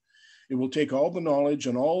journey. It will take all the knowledge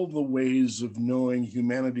and all the ways of knowing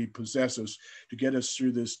humanity possesses to get us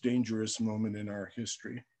through this dangerous moment in our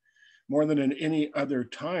history. More than in any other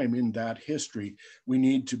time in that history, we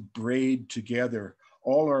need to braid together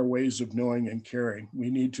all our ways of knowing and caring. We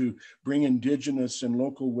need to bring indigenous and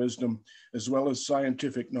local wisdom, as well as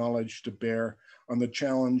scientific knowledge, to bear on the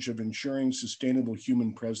challenge of ensuring sustainable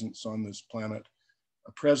human presence on this planet,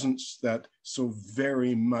 a presence that so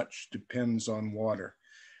very much depends on water.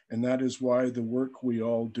 And that is why the work we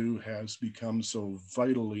all do has become so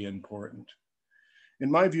vitally important.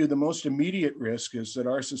 In my view, the most immediate risk is that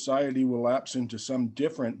our society will lapse into some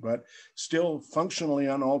different but still functionally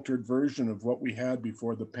unaltered version of what we had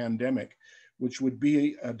before the pandemic, which would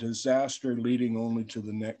be a disaster leading only to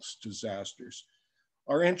the next disasters.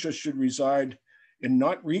 Our interest should reside in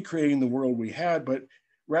not recreating the world we had, but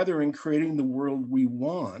rather in creating the world we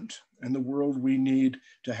want and the world we need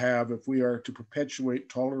to have if we are to perpetuate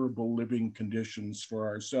tolerable living conditions for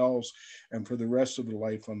ourselves and for the rest of the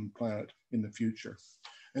life on the planet in the future.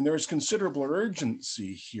 And there is considerable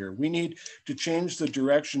urgency here. We need to change the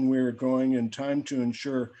direction we are going in time to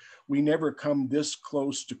ensure we never come this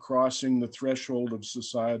close to crossing the threshold of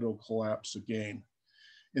societal collapse again.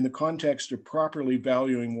 In the context of properly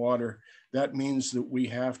valuing water, that means that we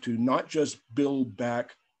have to not just build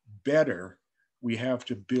back better, we have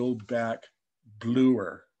to build back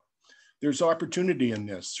bluer. There's opportunity in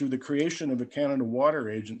this. Through the creation of a Canada Water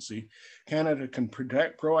Agency, Canada can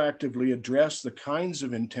proactively address the kinds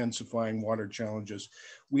of intensifying water challenges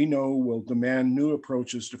we know will demand new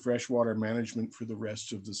approaches to freshwater management for the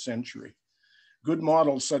rest of the century. Good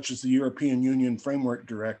models such as the European Union Framework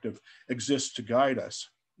Directive exist to guide us.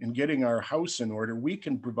 In getting our house in order, we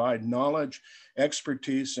can provide knowledge,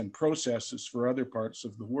 expertise, and processes for other parts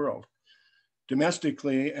of the world.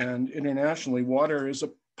 Domestically and internationally, water is a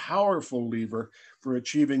powerful lever for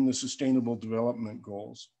achieving the Sustainable Development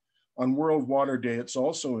Goals. On World Water Day, it's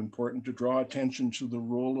also important to draw attention to the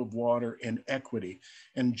role of water in equity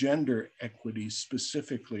and gender equity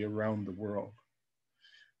specifically around the world.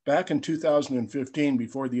 Back in 2015,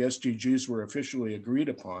 before the SDGs were officially agreed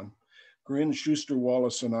upon, Corinne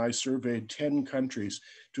Schuster-Wallace and I surveyed 10 countries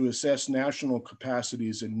to assess national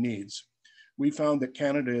capacities and needs. We found that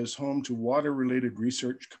Canada is home to water-related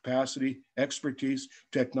research capacity, expertise,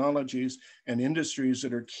 technologies, and industries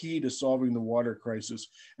that are key to solving the water crisis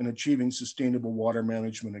and achieving sustainable water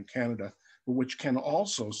management in Canada, but which can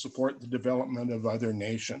also support the development of other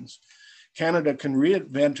nations. Canada can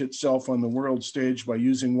reinvent itself on the world stage by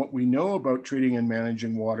using what we know about treating and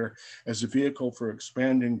managing water as a vehicle for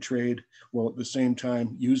expanding trade, while at the same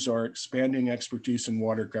time use our expanding expertise in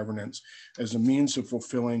water governance as a means of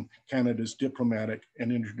fulfilling Canada's diplomatic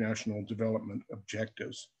and international development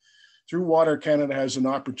objectives. Through water, Canada has an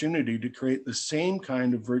opportunity to create the same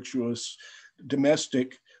kind of virtuous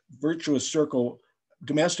circle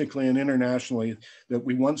domestically and internationally that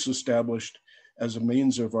we once established as a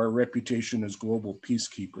means of our reputation as global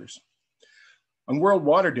peacekeepers. On World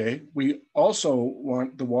Water Day, we also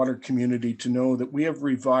want the water community to know that we have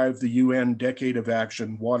revived the UN Decade of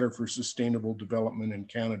Action, Water for Sustainable Development in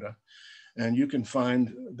Canada. And you can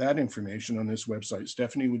find that information on this website.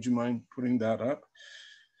 Stephanie, would you mind putting that up?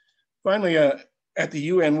 Finally, at the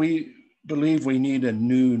UN, we believe we need a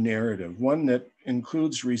new narrative, one that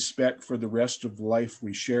includes respect for the rest of life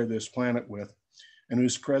we share this planet with, and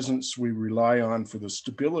whose presence we rely on for the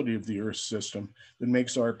stability of the Earth system that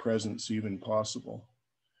makes our presence even possible.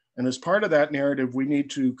 And as part of that narrative, we need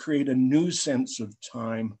to create a new sense of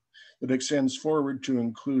time that extends forward to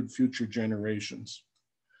include future generations.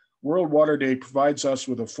 World Water Day provides us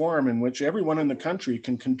with a forum in which everyone in the country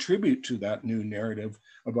can contribute to that new narrative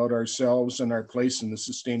about ourselves and our place in the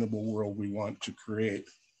sustainable world we want to create.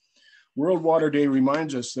 World Water Day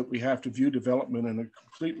reminds us that we have to view development in a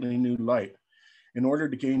completely new light. In order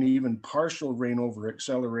to gain even partial reign over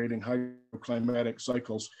accelerating hydroclimatic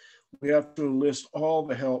cycles, we have to enlist all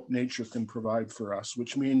the help nature can provide for us,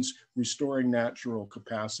 which means restoring natural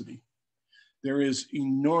capacity. There is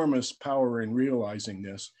enormous power in realizing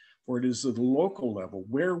this, for it is at the local level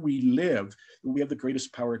where we live that we have the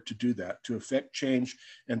greatest power to do that, to effect change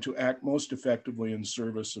and to act most effectively in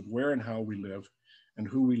service of where and how we live and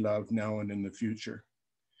who we love now and in the future.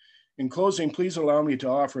 In closing, please allow me to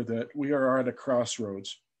offer that we are at a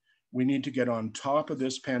crossroads. We need to get on top of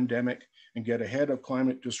this pandemic and get ahead of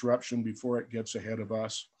climate disruption before it gets ahead of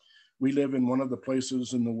us. We live in one of the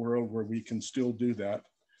places in the world where we can still do that.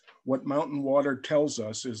 What Mountain Water tells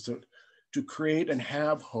us is that to create and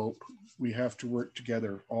have hope, we have to work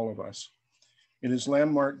together, all of us. In his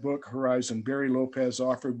landmark book, Horizon, Barry Lopez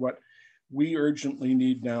offered what we urgently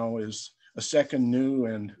need now is a second new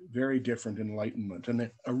and very different enlightenment, and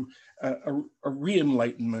a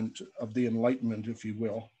re-enlightenment of the Enlightenment, if you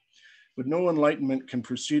will. But no enlightenment can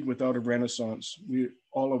proceed without a renaissance.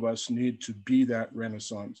 All of us need to be that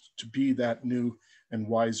renaissance, to be that new and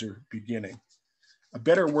wiser beginning. A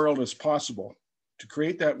better world is possible. To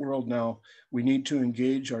create that world now, we need to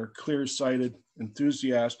engage our clear-sighted,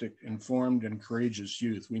 enthusiastic, informed, and courageous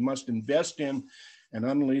youth. We must invest in and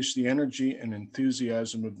unleash the energy and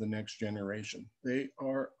enthusiasm of the next generation. They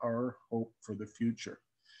are our hope for the future.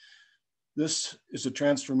 This is a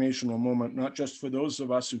transformational moment, not just for those of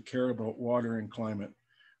us who care about water and climate,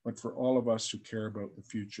 but for all of us who care about the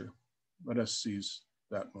future. Let us seize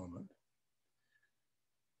that moment.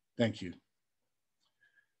 Thank you.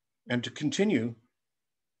 And to continue,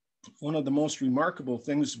 one of the most remarkable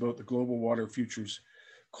things about the Global Water Futures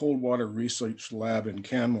Cold Water Research Lab in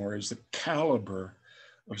Canmore is the caliber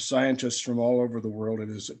of scientists from all over the world it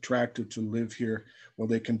is attractive to live here while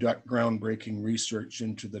they conduct groundbreaking research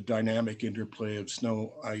into the dynamic interplay of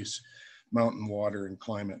snow, ice, mountain water, and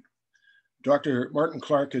climate. Dr. Martin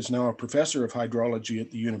Clark is now a professor of hydrology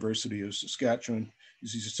at the University of Saskatchewan.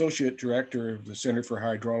 He's the Associate Director of the Center for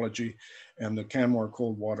Hydrology and the Canmore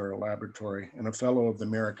Cold Water Laboratory and a Fellow of the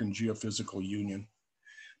American Geophysical Union.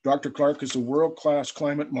 Dr. Clark is a world-class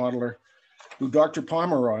climate modeler who Dr.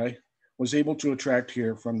 Pomeroy was able to attract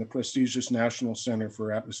here from the prestigious National Center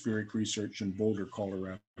for Atmospheric Research in Boulder,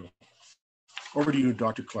 Colorado. Over to you,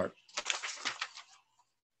 Dr. Clark.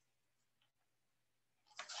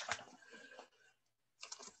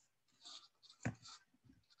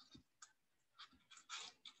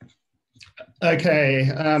 Okay,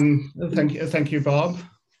 thank you, Bob.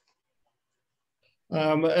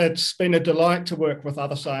 It's been a delight to work with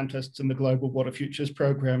other scientists in the Global Water Futures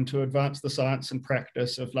program to advance the science and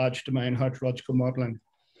practice of large domain hydrological modeling.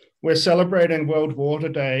 We're celebrating World Water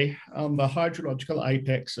Day on the hydrological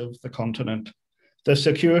apex of the continent. The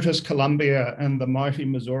circuitous Columbia and the mighty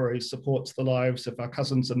Missouri supports the lives of our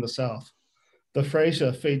cousins in the south. The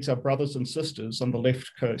Fraser feeds our brothers and sisters on the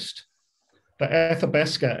left coast. The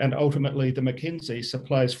Athabasca and ultimately the Mackenzie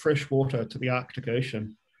supplies fresh water to the Arctic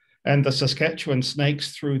Ocean. And the Saskatchewan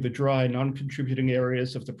snakes through the dry, non-contributing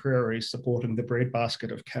areas of the prairies, supporting the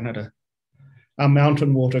breadbasket of Canada. Our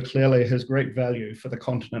mountain water clearly has great value for the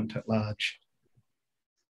continent at large.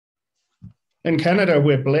 In Canada,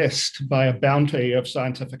 we're blessed by a bounty of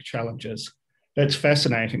scientific challenges. It's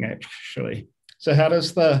fascinating, actually. So how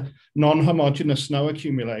does the non-homogeneous snow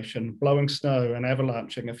accumulation, blowing snow and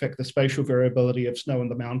avalanching affect the spatial variability of snow in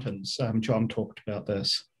the mountains? John talked about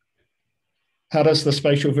this. How does the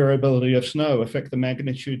spatial variability of snow affect the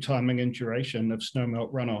magnitude, timing, and duration of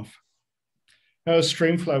snowmelt runoff? How is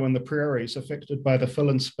streamflow in the prairies affected by the fill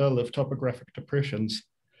and spill of topographic depressions?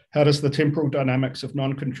 How does the temporal dynamics of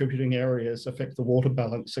non-contributing areas affect the water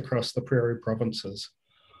balance across the prairie provinces?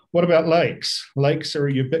 What about lakes? Lakes are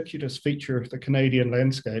a ubiquitous feature of the Canadian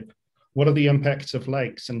landscape. What are the impacts of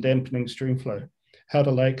lakes in dampening streamflow? How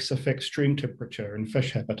do lakes affect stream temperature and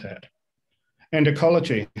fish habitat? And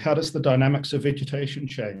ecology, how does the dynamics of vegetation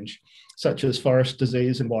change, such as forest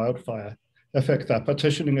disease and wildfire, affect the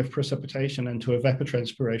partitioning of precipitation into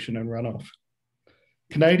evapotranspiration and runoff?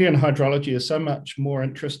 Canadian hydrology is so much more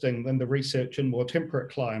interesting than the research in more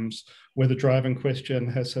temperate climes, where the driving question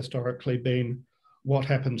has historically been, what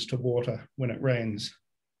happens to water when it rains?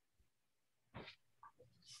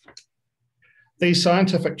 These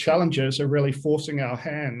scientific challenges are really forcing our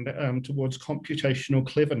hand towards computational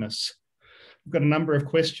cleverness. We've got a number of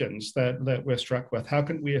questions that we're struck with. How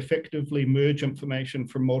can we effectively merge information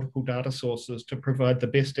from multiple data sources to provide the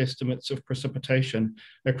best estimates of precipitation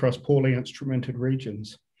across poorly instrumented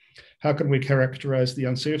regions? How can we characterize the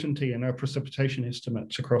uncertainty in our precipitation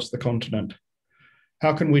estimates across the continent?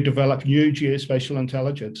 How can we develop new geospatial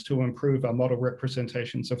intelligence to improve our model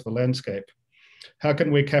representations of the landscape? How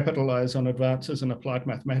can we capitalize on advances in applied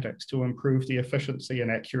mathematics to improve the efficiency and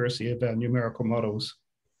accuracy of our numerical models?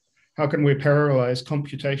 How can we parallelize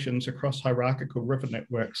computations across hierarchical river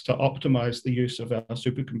networks to optimize the use of our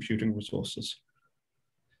supercomputing resources?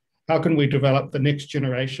 How can we develop the next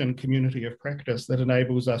generation community of practice that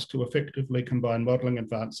enables us to effectively combine modeling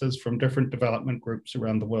advances from different development groups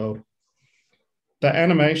around the world? The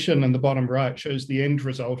animation in the bottom right shows the end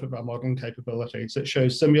result of our modeling capabilities. It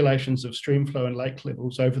shows simulations of streamflow and lake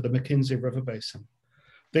levels over the Mackenzie River Basin.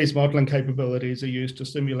 These modeling capabilities are used to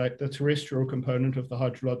simulate the terrestrial component of the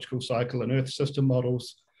hydrological cycle in Earth system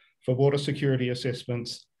models, for water security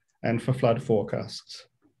assessments, and for flood forecasts.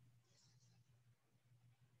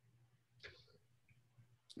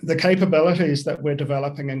 The capabilities that we're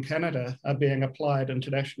developing in Canada are being applied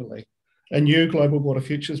internationally. A new Global Water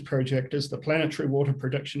Futures project is the Planetary Water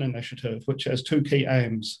Prediction Initiative, which has two key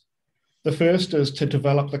aims. The first is to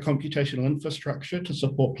develop the computational infrastructure to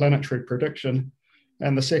support planetary prediction,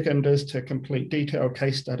 and the second is to complete detailed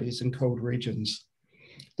case studies in cold regions.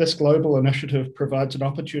 This global initiative provides an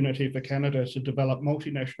opportunity for Canada to develop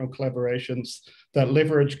multinational collaborations that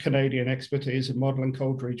leverage Canadian expertise in modeling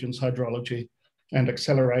cold regions hydrology and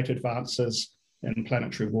accelerate advances in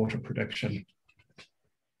planetary water prediction.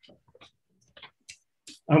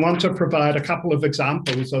 I want to provide a couple of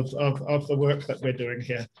examples of the work that we're doing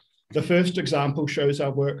here. The first example shows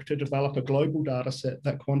our work to develop a global data set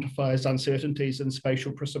that quantifies uncertainties in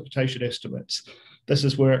spatial precipitation estimates. This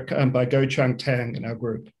is work by Go-Chung Tang in our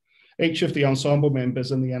group. Each of the ensemble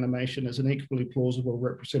members in the animation is an equally plausible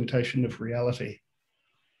representation of reality.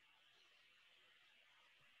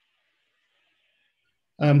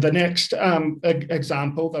 The next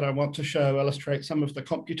example that I want to show illustrates some of the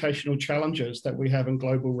computational challenges that we have in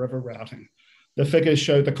global river routing. The figures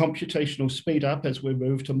show the computational speed up as we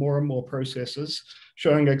move to more and more processes,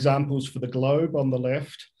 showing examples for the globe on the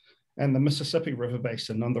left and the Mississippi River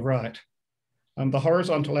Basin on the right. The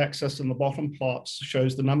horizontal axis in the bottom plots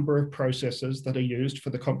shows the number of processes that are used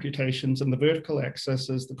for the computations, and the vertical axis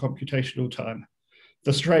is the computational time.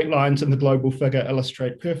 The straight lines in the global figure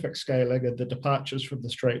illustrate perfect scaling, and the departures from the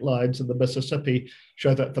straight lines in the Mississippi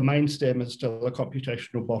show that the main stem is still a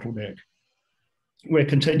computational bottleneck. We're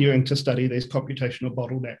continuing to study these computational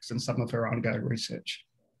bottlenecks in some of our ongoing research.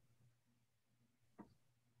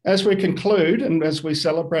 As we conclude and as we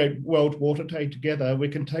celebrate World Water Day together, we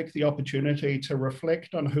can take the opportunity to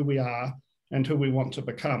reflect on who we are and who we want to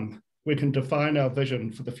become. We can define our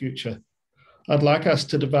vision for the future. I'd like us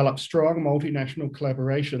to develop strong multinational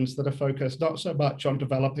collaborations that are focused not so much on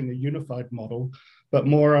developing a unified model, but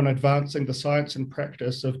more on advancing the science and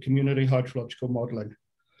practice of community hydrological modeling.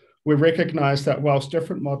 We recognize that whilst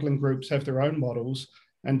different modeling groups have their own models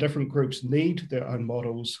and different groups need their own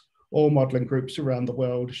models, all modeling groups around the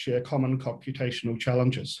world share common computational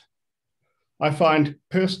challenges. I find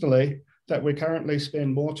personally that we currently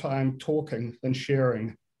spend more time talking than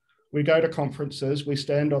sharing. We go to conferences, we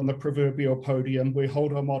stand on the proverbial podium, we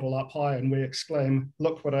hold our model up high and we exclaim,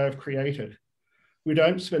 "Look what I have created." We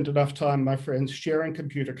don't spend enough time, my friends, sharing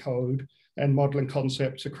computer code and modeling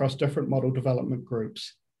concepts across different model development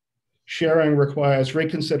groups. Sharing requires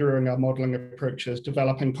reconsidering our modeling approaches,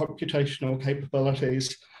 developing computational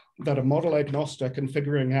capabilities that are model agnostic in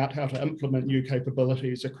figuring out how to implement new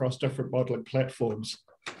capabilities across different modeling platforms.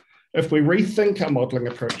 If we rethink our modeling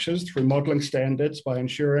approaches through modeling standards by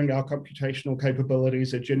ensuring our computational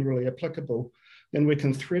capabilities are generally applicable, then we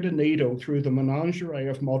can thread a needle through the menagerie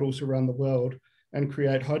of models around the world and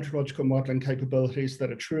create hydrological modeling capabilities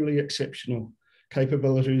that are truly exceptional,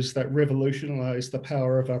 capabilities that revolutionize the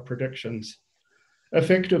power of our predictions.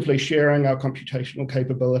 Effectively sharing our computational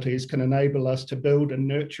capabilities can enable us to build and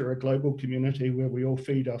nurture a global community where we all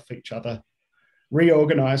feed off each other.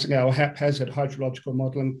 Reorganizing our haphazard hydrological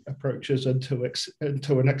modeling approaches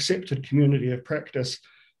into an accepted community of practice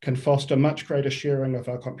can foster much greater sharing of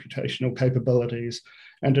our computational capabilities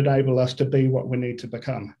and enable us to be what we need to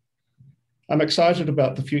become. I'm excited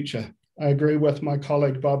about the future. I agree with my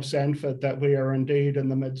colleague Bob Sanford that we are indeed in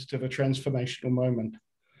the midst of a transformational moment.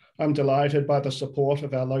 I'm delighted by the support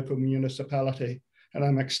of our local municipality, and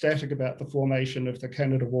I'm ecstatic about the formation of the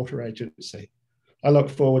Canada Water Agency. I look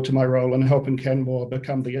forward to my role in helping Canmore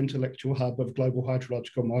become the intellectual hub of global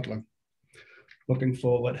hydrological modelling. Looking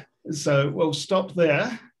forward. So we'll stop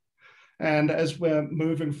there. And as we're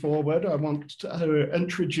moving forward, I want to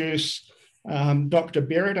introduce Dr.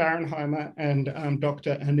 Berit Arnheimer and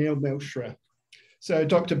Dr. Anil Mishra. So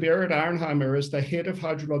Dr. Berit Arnheimer is the head of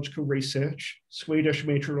hydrological research, Swedish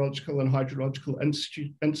Meteorological and Hydrological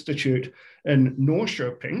Institute in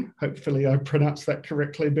Norrköping. Hopefully I pronounced that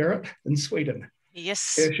correctly, Berit, in Sweden.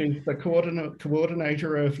 Yes. She's the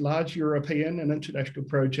coordinator of large European and international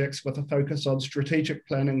projects with a focus on strategic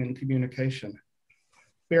planning and communication.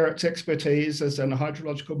 Berit's expertise is in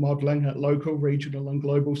hydrological modelling at local, regional and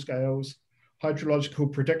global scales,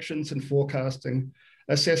 hydrological predictions and forecasting,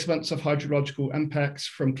 assessments of hydrological impacts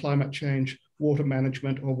from climate change, water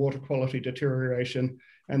management or water quality deterioration,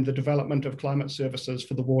 and the development of climate services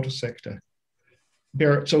for the water sector.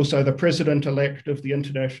 Berit's also the president-elect of the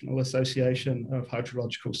International Association of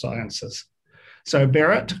Hydrological Sciences. So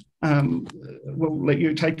Berit, we'll let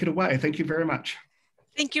you take it away. Thank you very much.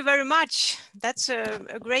 Thank you very much. That's a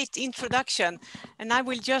great introduction. And I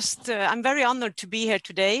will just, I'm very honored to be here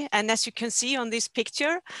today. And as you can see on this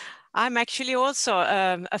picture, I'm actually also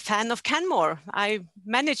a fan of Canmore. I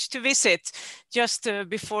managed to visit just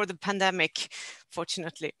before the pandemic,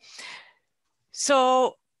 fortunately.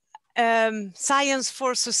 So Science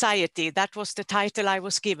for Society, that was the title I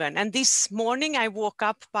was given. And this morning I woke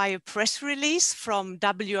up by a press release from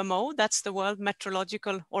WMO, that's the World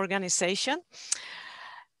Meteorological Organization.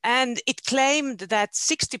 And it claimed that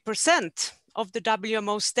 60% of the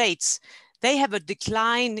WMO states, they have a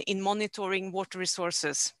decline in monitoring water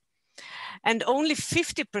resources. And only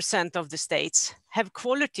 50% of the states have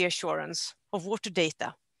quality assurance of water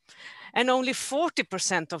data. And only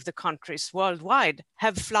 40% of the countries worldwide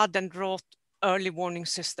have flood and drought early warning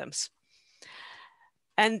systems.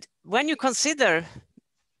 And when you consider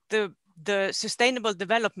the Sustainable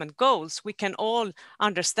Development Goals, we can all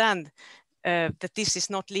understand that this is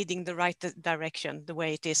not leading the right direction the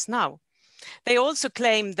way it is now. They also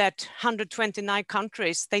claim that 129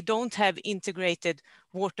 countries, they don't have integrated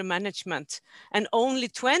water management, and only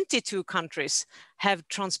 22 countries have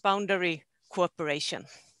transboundary cooperation.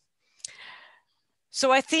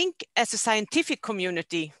 So I think as a scientific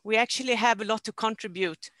community, we actually have a lot to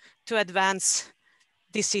contribute to advance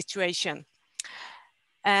this situation.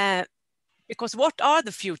 Because what are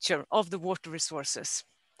the future of the water resources?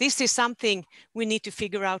 This is something we need to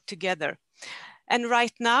figure out together. And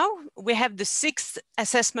right now we have the 6th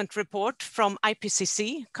assessment report from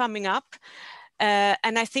IPCC coming up.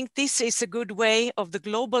 And I think this is a good way of the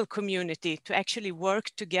global community to actually work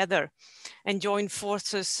together and join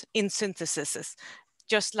forces in synthesis.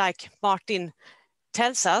 Just like Martin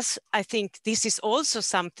tells us, I think this is also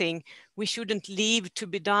something we shouldn't leave to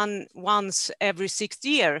be done once every 6th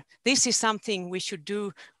year. This is something we should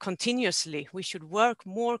do continuously. We should work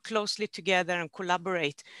more closely together and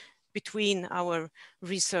collaborate between our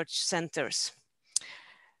research centers.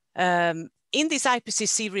 In this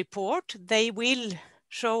IPCC report, they will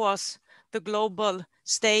show us the global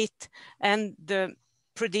state and the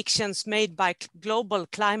predictions made by global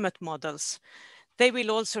climate models. They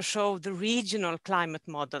will also show the regional climate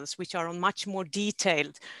models, which are much more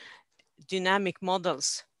detailed, dynamic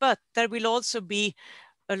models. But there will also be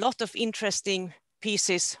a lot of interesting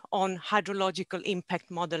pieces on hydrological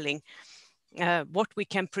impact modeling, what we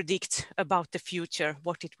can predict about the future,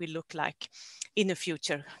 what it will look like in a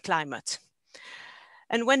future climate.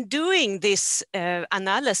 And when doing this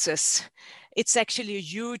analysis, it's actually a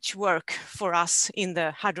huge work for us in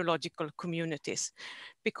the hydrological communities,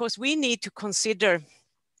 because we need to consider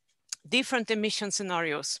different emission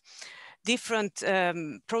scenarios, different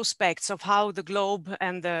prospects of how the globe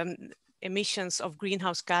and the emissions of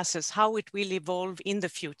greenhouse gases, how it will evolve in the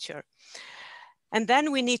future. And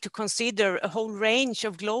then we need to consider a whole range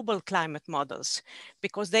of global climate models,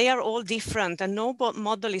 because they are all different and no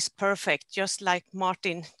model is perfect, just like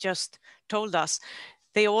Martin just told us.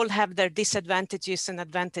 They all have their disadvantages and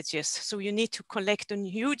advantages. So you need to collect a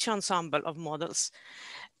huge ensemble of models.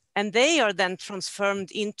 And they are then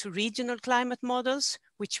transformed into regional climate models,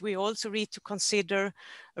 which we also need to consider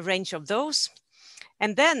a range of those.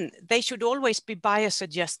 And then they should always be bias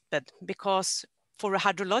adjusted, because for a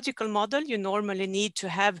hydrological model, you normally need to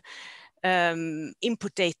have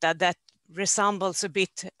input data that resembles a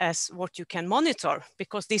bit as what you can monitor,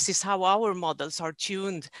 because this is how our models are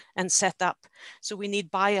tuned and set up. So we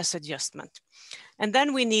need bias adjustment. And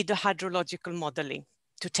then we need the hydrological modeling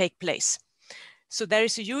to take place. So there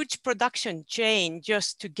is a huge production chain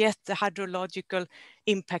just to get the hydrological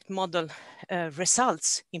impact model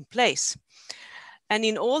results in place. And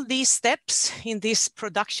in all these steps in this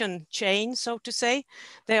production chain, so to say,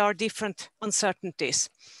 there are different uncertainties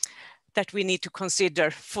that we need to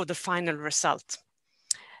consider for the final result.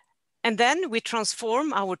 And then we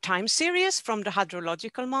transform our time series from the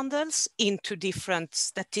hydrological models into different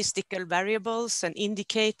statistical variables and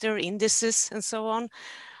indicator indices and so on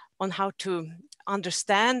how to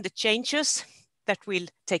understand the changes that will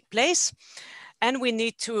take place. And we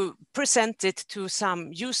need to present it to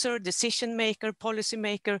some user, decision maker, policy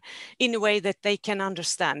maker in a way that they can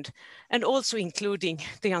understand, and also including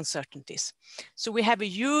the uncertainties. So we have a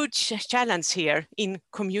huge challenge here in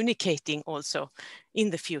communicating also in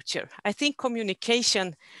the future. I think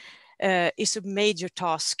communication is a major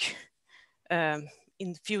task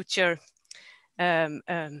in future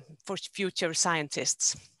for future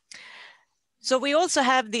scientists. So we also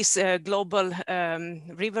have this global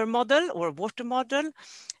river model or water model.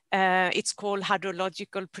 It's called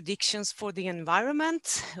Hydrological Predictions for the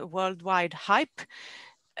Environment, worldwide hype.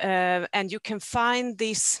 And you can find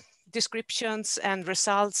these descriptions and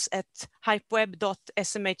results at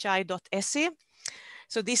hypeweb.smhi.se.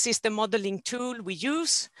 So this is the modeling tool we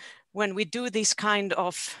use when we do this kind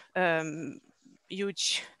of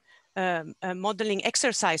huge modeling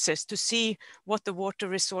exercises to see what the water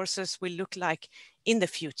resources will look like in the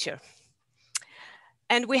future.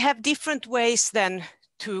 And we have different ways then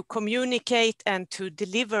to communicate and to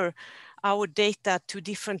deliver our data to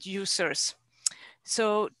different users.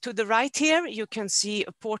 So to the right here, you can see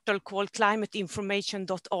a portal called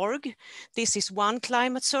climateinformation.org. This is one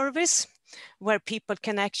climate service where people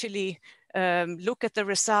can actually look at the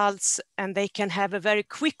results, and they can have a very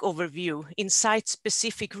quick overview in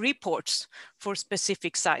site-specific reports for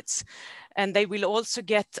specific sites. And they will also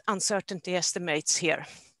get uncertainty estimates here.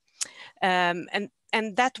 And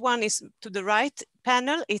that one is to the right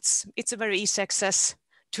panel. It's a very easy access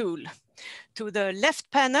tool. To the left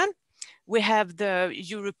panel, we have the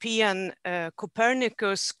European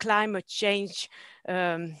Copernicus Climate Change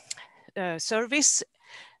Service,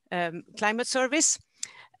 Climate Service.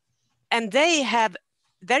 And they have,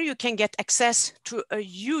 there you can get access to a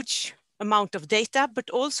huge amount of data, but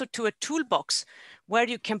also to a toolbox where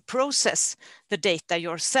you can process the data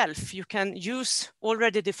yourself. You can use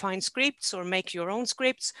already defined scripts or make your own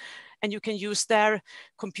scripts, and you can use their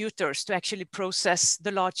computers to actually process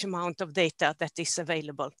the large amount of data that is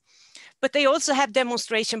available. But they also have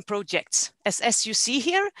demonstration projects. As you see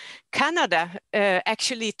here, Canada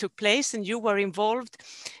actually took place, and you were involved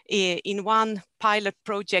in one pilot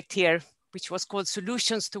project here, which was called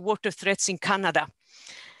Solutions to Water Threats in Canada.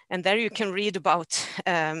 And there you can read about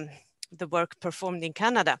the work performed in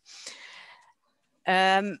Canada.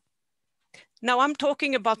 Now I'm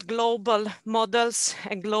talking about global models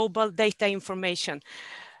and global data information.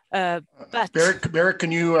 But Berit,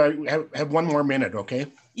 can you have one more minute, okay?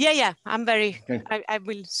 Yeah, I'm very, okay. I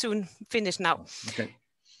will soon finish now. Okay.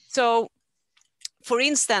 So, for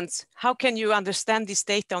instance, how can you understand this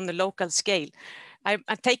data on the local scale? I'm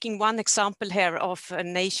taking one example here of a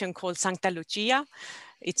nation called Santa Lucia.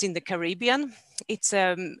 It's in the Caribbean. It's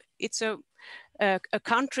a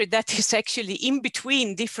country that is actually in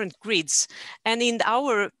between different grids. And in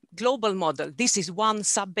our global model, this is one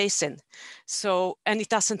sub-basin. So, and it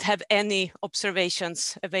doesn't have any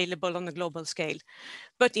observations available on a global scale.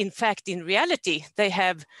 But in fact, in reality, they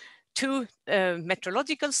have 2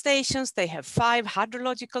 meteorological stations, they have 5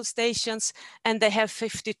 hydrological stations, and they have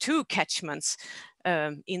 52 catchments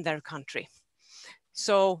in their country.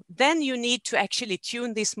 So then you need to actually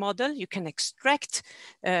tune this model. You can extract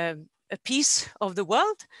a piece of the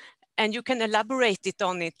world and you can elaborate it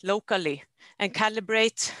on it locally and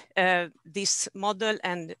calibrate this model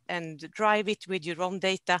and drive it with your own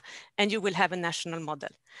data, and you will have a national model.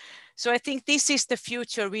 So I think this is the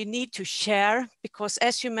future we need to share, because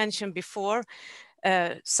as you mentioned before,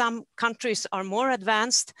 some countries are more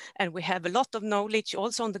advanced and we have a lot of knowledge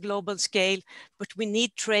also on the global scale, but we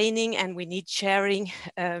need training and we need sharing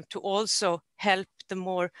to also help the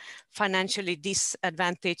more financially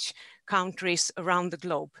disadvantaged countries around the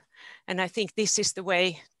globe. And I think this is the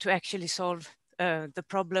way to actually solve the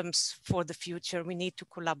problems for the future. We need to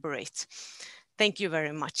collaborate. Thank you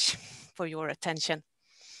very much for your attention.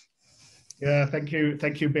 Yeah, thank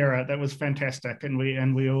you, Bera. That was fantastic, and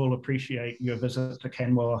we all appreciate your visit to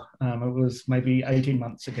Canmore. It was maybe 18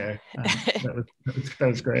 months ago. That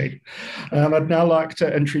was great. I'd now like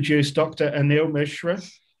to introduce Dr. Anil Mishra.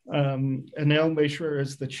 Anil Mishra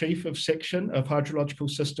is the Chief of Section of Hydrological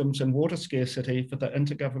Systems and Water Scarcity for the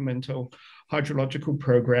Intergovernmental Hydrological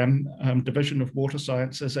Program, Division of Water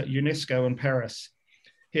Sciences at UNESCO in Paris.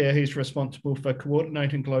 Here, he's responsible for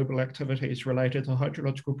coordinating global activities related to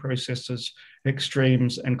hydrological processes,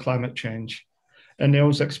 extremes, and climate change.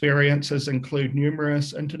 Anil's experiences include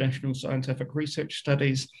numerous international scientific research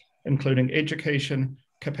studies, including education,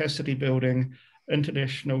 capacity building,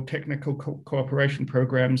 international technical cooperation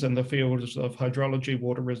programs in the fields of hydrology,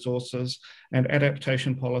 water resources, and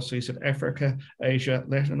adaptation policies in Africa, Asia,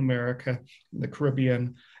 Latin America, the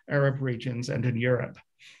Caribbean, Arab regions, and in Europe.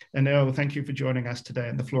 Anil, thank you for joining us today,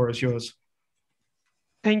 and the floor is yours.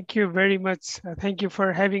 Thank you very much. Thank you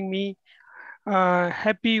for having me.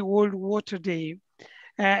 Happy World Water Day.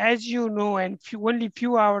 As you know, and only a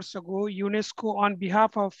few hours ago, UNESCO, on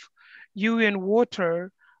behalf of UN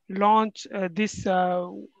Water, launched this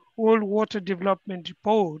World Water Development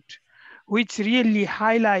Report, which really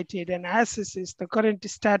highlighted and assesses the current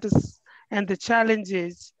status and the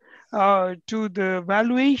challenges to the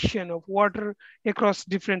valuation of water across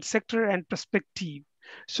different sector and perspective.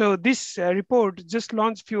 So this report, just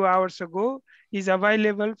launched a few hours ago, is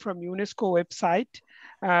available from UNESCO website,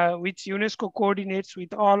 which UNESCO coordinates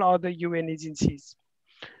with all other UN agencies.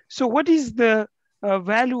 So what is the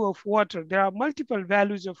value of water? There are multiple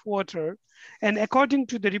values of water, and according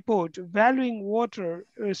to the report, valuing water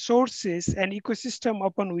sources and ecosystem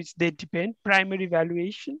upon which they depend, primary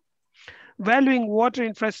valuation. Valuing water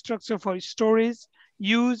infrastructure for storage,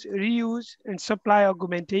 use, reuse, and supply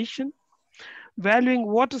augmentation. Valuing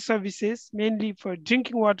water services, mainly for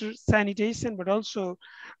drinking water, sanitation, but also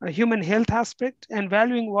a human health aspect, and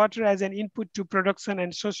valuing water as an input to production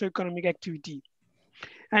and socioeconomic activity.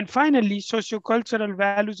 And finally, sociocultural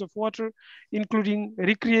values of water, including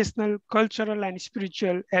recreational, cultural, and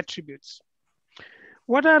spiritual attributes.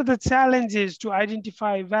 What are the challenges to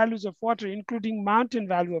identify values of water, including mountain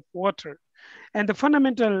value of water? And the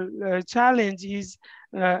fundamental challenge is,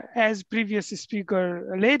 as previous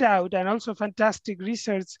speaker laid out, and also fantastic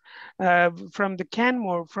research from the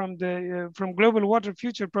Canmore, from Global Water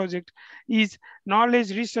Future Project, is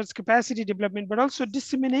knowledge, research, capacity development, but also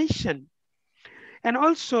dissemination. And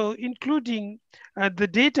also including the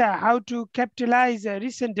data, how to capitalize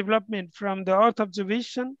recent development from the Earth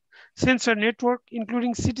observation, sensor network,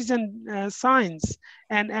 including citizen science,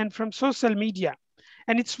 and from social media.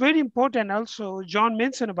 And it's very important also, John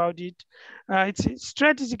mentioned about it, it's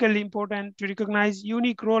strategically important to recognize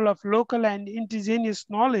unique role of local and indigenous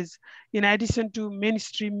knowledge in addition to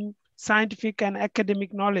mainstream scientific and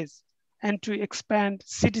academic knowledge, and to expand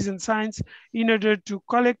citizen science in order to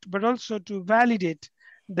collect, but also to validate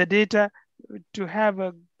the data to have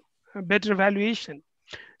a better valuation.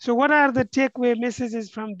 So what are the takeaway messages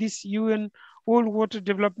from this UN World Water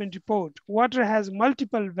Development Report? Water has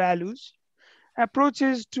multiple values.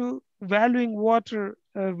 Approaches to valuing water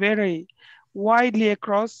vary widely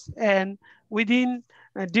across and within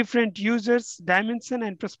different users, dimension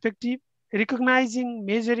and perspective. Recognizing,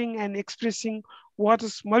 measuring, and expressing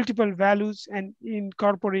water's multiple values and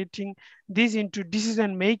incorporating these into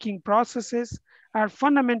decision-making processes are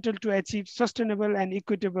fundamental to achieve sustainable and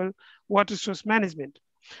equitable water source management.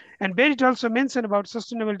 And Berit also mentioned about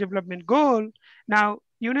Sustainable Development Goal. Now,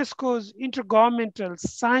 UNESCO's Intergovernmental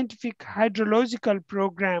Scientific Hydrological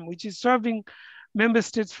Program, which is serving member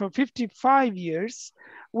states for 55 years,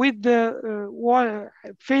 with the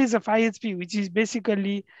phase of IHP, which is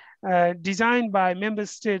basically designed by member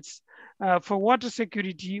states for water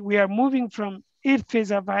security, we are moving from 8th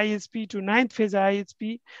phase of IHP to 9th phase of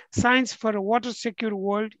IHP, Science for a Water Secure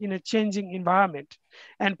World in a Changing Environment.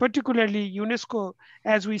 And particularly UNESCO,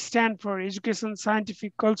 as we stand for education,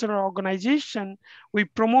 scientific, cultural organization, we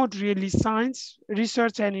promote really science,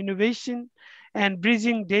 research and innovation, and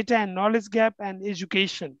bridging data and knowledge gap and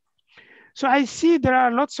education. So I see there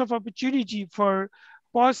are lots of opportunity for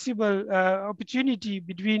possible opportunity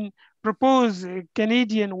between proposed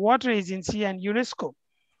Canadian Water Agency and UNESCO.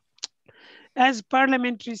 As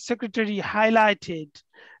Parliamentary Secretary highlighted,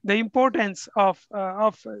 the importance of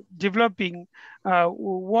developing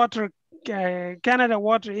Canada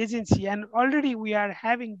Water Agency, and already we are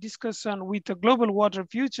having discussion with the Global Water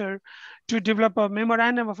Future to develop a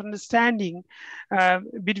memorandum of understanding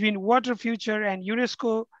between Water Future and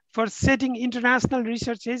UNESCO for setting international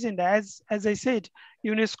research agenda, as I said,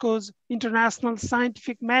 UNESCO's international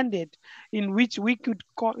scientific mandate, in which we could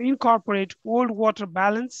incorporate world water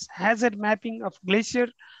balance, hazard mapping of glacier,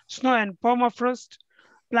 snow and permafrost,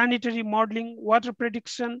 planetary modeling, water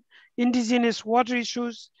prediction, indigenous water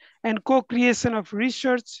issues, and co-creation of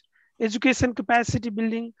research, education capacity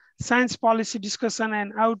building, science policy discussion,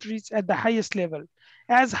 and outreach at the highest level.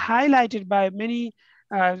 As highlighted by many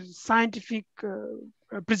scientific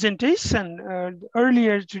presentation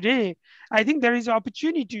earlier today, I think there is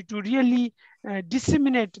opportunity to really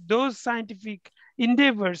disseminate those scientific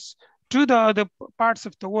endeavors to the other parts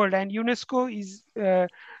of the world, and UNESCO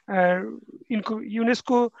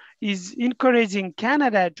is encouraging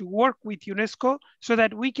Canada to work with UNESCO so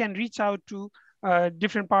that we can reach out to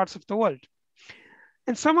different parts of the world.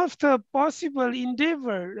 And some of the possible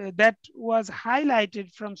endeavor that was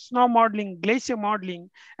highlighted from snow modeling, glacier modeling,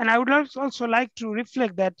 and I would also like to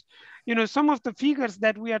reflect that, you know, some of the figures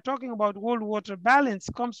that we are talking about world water balance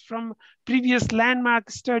comes from previous landmark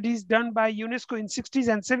studies done by UNESCO in 60s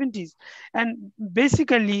and 70s. And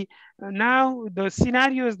basically now the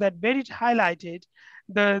scenarios that Berit highlighted,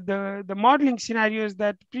 the modeling scenarios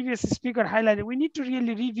that previous speaker highlighted, we need to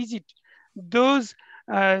really revisit those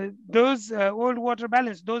world water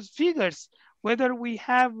balance, those figures, whether we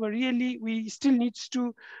have really, we still needs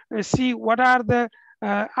to see what are the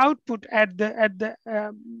output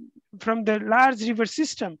from the large river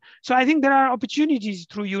system. So I think there are opportunities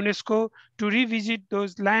through UNESCO to revisit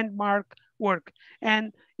those landmark work.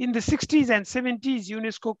 And in the 60s and 70s,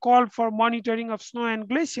 UNESCO called for monitoring of snow and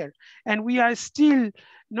glacier. And we are still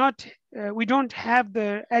not, we don't have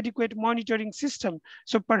the adequate monitoring system.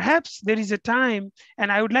 So perhaps there is a time, and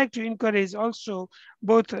I would like to encourage also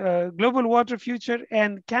both Global Water Future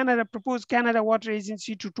and proposed Canada Water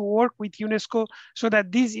Agency to work with UNESCO so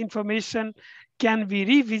that this information can be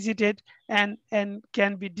revisited and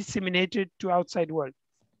can be disseminated to outside world.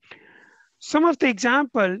 Some of the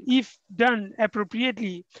example, if done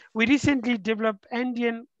appropriately, we recently developed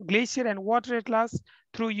Andean Glacier and Water Atlas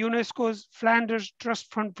through UNESCO's Flanders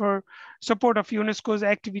Trust Fund for support of UNESCO's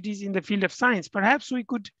activities in the field of science. Perhaps we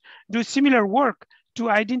could do similar work to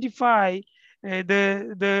identify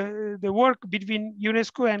the work between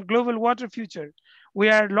UNESCO and Global Water Future. We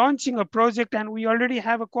are launching a project and we already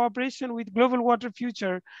have a cooperation with Global Water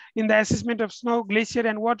Future in the assessment of snow, glacier,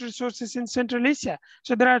 and water sources in Central Asia.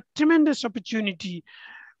 So there are tremendous opportunity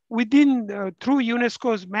within, through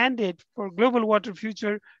UNESCO's mandate for Global Water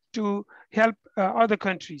Future to help other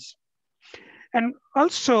countries. And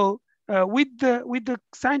also with the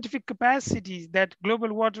scientific capacities that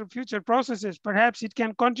Global Water Future possesses, perhaps it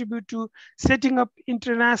can contribute to setting up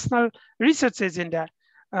international research agenda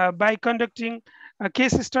by conducting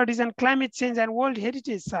case studies on climate change and World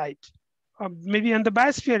Heritage site, maybe on the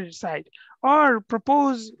biosphere side, or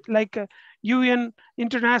propose like a UN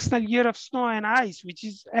International Year of Snow and Ice, which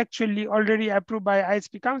is actually already approved by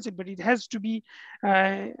ISP Council, but it has to be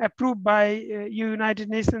approved by United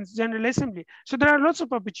Nations General Assembly. So there are lots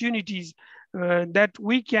of opportunities that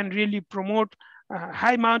we can really promote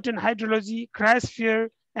high mountain hydrology, cryosphere,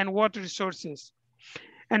 and water resources.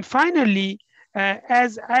 And finally,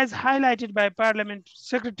 as highlighted by Parliament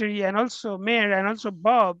Secretary and also Mayor and also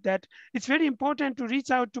Bob, that it's very important to reach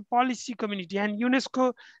out to policy community, and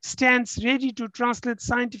UNESCO stands ready to translate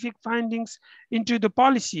scientific findings into the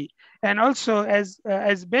policy. And also, as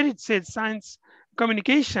Berit said, science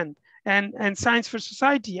communication and science for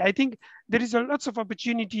society. I think there is lots of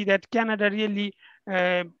opportunity that Canada really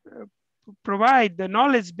provide the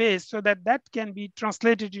knowledge base so that that can be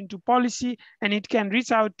translated into policy and it can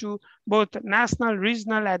reach out to both national,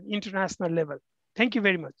 regional, and international level. Thank you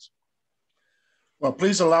very much. Well,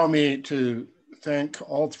 please allow me to thank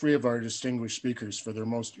all three of our distinguished speakers for their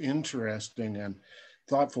most interesting and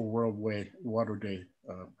thoughtful World Water Day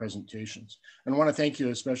presentations. And I want to thank you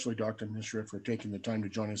especially, Dr. Mishra, for taking the time to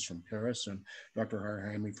join us from Paris, and Dr.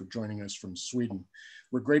 Harhami for joining us from Sweden.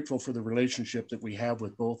 We're grateful for the relationship that we have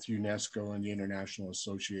with both UNESCO and the International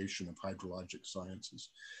Association of Hydrologic Sciences.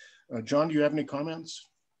 John, do you have any comments?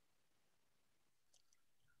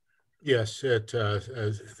 Yes,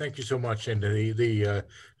 thank you so much. And the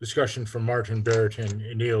discussion from Martin, Barrett, and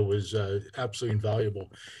Neil was absolutely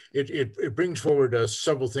invaluable. It brings forward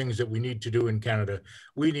several things that we need to do in Canada.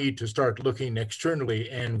 We need to start looking externally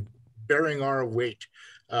and bearing our weight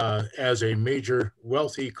as a major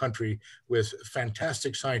wealthy country with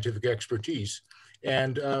fantastic scientific expertise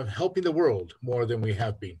and helping the world more than we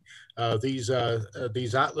have been. These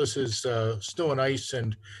atlases, snow and ice,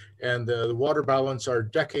 and the water balance are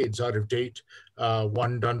decades out of date,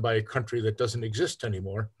 one done by a country that doesn't exist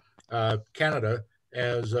anymore. Canada,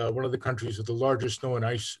 as one of the countries with the largest snow and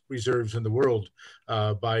ice reserves in the world,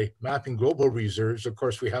 by mapping global reserves, of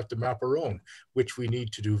course, we have to map our own, which we need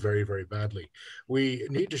to do very, very badly. We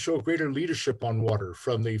need to show greater leadership on water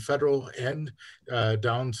from the federal end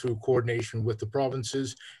down through coordination with the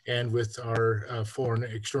provinces and with our foreign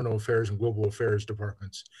external affairs and global affairs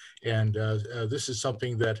departments. And this is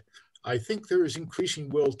something that I think there is increasing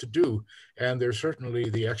will to do, and there's certainly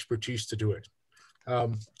the expertise to do it.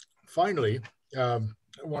 Finally, I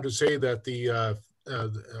want to say that the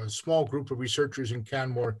small group of researchers in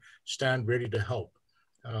Canmore stand ready to help.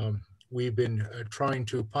 We've been trying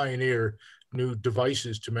to pioneer new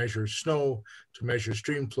devices to measure snow, to measure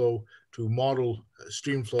stream flow, to model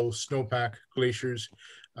stream flow, snowpack, glaciers.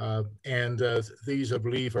 These, I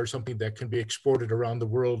believe, are something that can be exported around the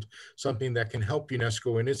world, something that can help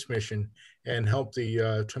UNESCO in its mission and help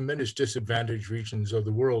the tremendous disadvantaged regions of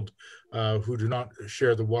the world who do not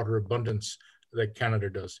share the water abundance that Canada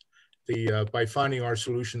does. By finding our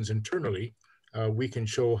solutions internally, we can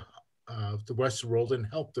show the rest of the world and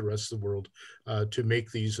help the rest of the world to make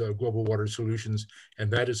these global water solutions. And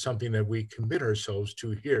that is something that we commit ourselves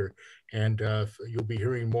to here. And you'll be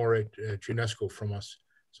hearing more at UNESCO from us.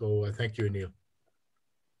 So thank you, Neil.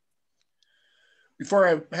 Before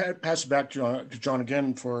I pass it back to John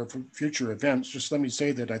again for future events, just let me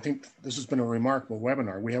say that I think this has been a remarkable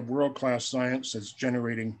webinar. We have world-class science that's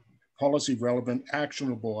generating policy-relevant,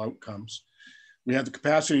 actionable outcomes. We have the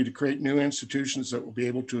capacity to create new institutions that will be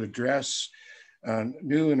able to address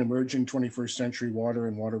new and emerging 21st century water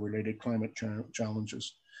and water-related climate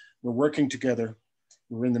challenges. We're working together.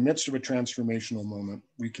 We're in the midst of a transformational moment.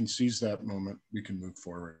 We can seize that moment. We can move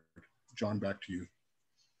forward. John, back to you.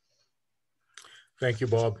 Thank you,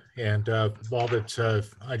 Bob. And Bob,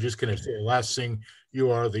 I'm just going to say the last thing.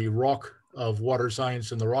 You are the rock of water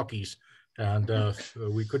science in the Rockies. And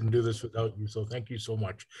we couldn't do this without you. So thank you so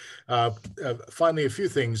much. Finally, a few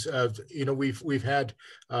things. We've had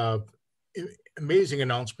amazing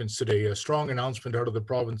announcements today. A strong announcement out of the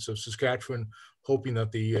province of Saskatchewan, hoping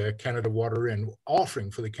that the Canada Water and offering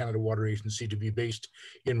for the Canada Water Agency to be based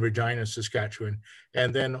in Regina, Saskatchewan.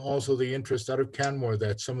 And then also the interest out of Canmore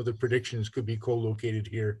that some of the predictions could be co-located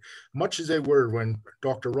here, much as they were when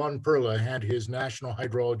Dr. Ron Perla had his National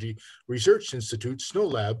Hydrology Research Institute Snow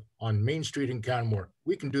Lab on Main Street in Canmore.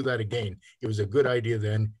 We can do that again. It was a good idea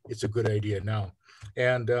then. It's a good idea now.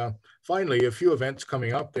 And finally, a few events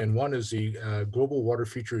coming up, and one is the Global Water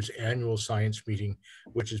Futures Annual Science Meeting,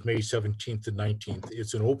 which is May 17th to 19th.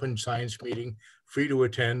 It's an open science meeting, free to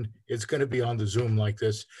attend. It's going to be on the Zoom like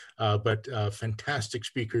this, but fantastic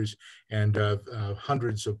speakers and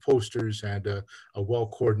hundreds of posters and a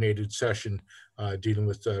well-coordinated session dealing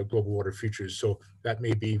with global water futures. So that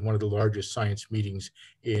may be one of the largest science meetings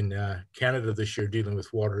in Canada this year dealing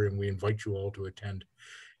with water, and we invite you all to attend.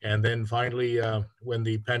 And then finally, when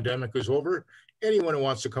the pandemic is over, anyone who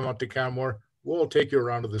wants to come up to Canmore, we'll take you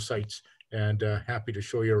around to the sites and happy to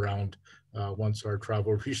show you around once our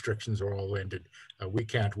travel restrictions are all ended. We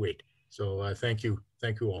can't wait. So thank you.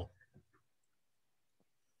 Thank you all.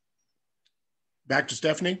 Back to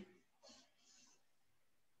Stephanie.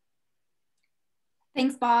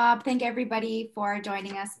 Thanks, Bob. Thank everybody for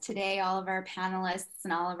joining us today, all of our panelists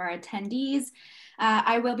and all of our attendees.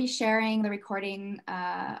 I will be sharing the recording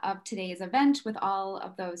of today's event with all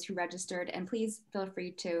of those who registered, and please feel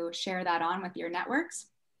free to share that on with your networks.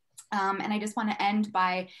 And I just want to end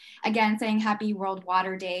by, again, saying Happy World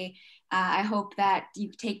Water Day. I hope that you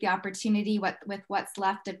take the opportunity with what's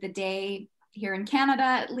left of the day here in Canada,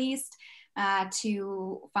 at least,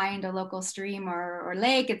 to find a local stream or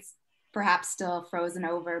lake. It's perhaps still frozen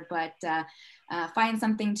over, but find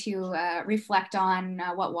something to reflect on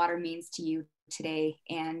what water means to you today.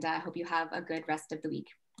 And I hope you have a good rest of the week.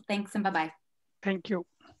 Thanks and bye-bye. Thank you.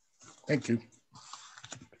 Thank you.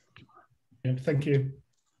 Thank you.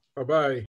 Bye-bye.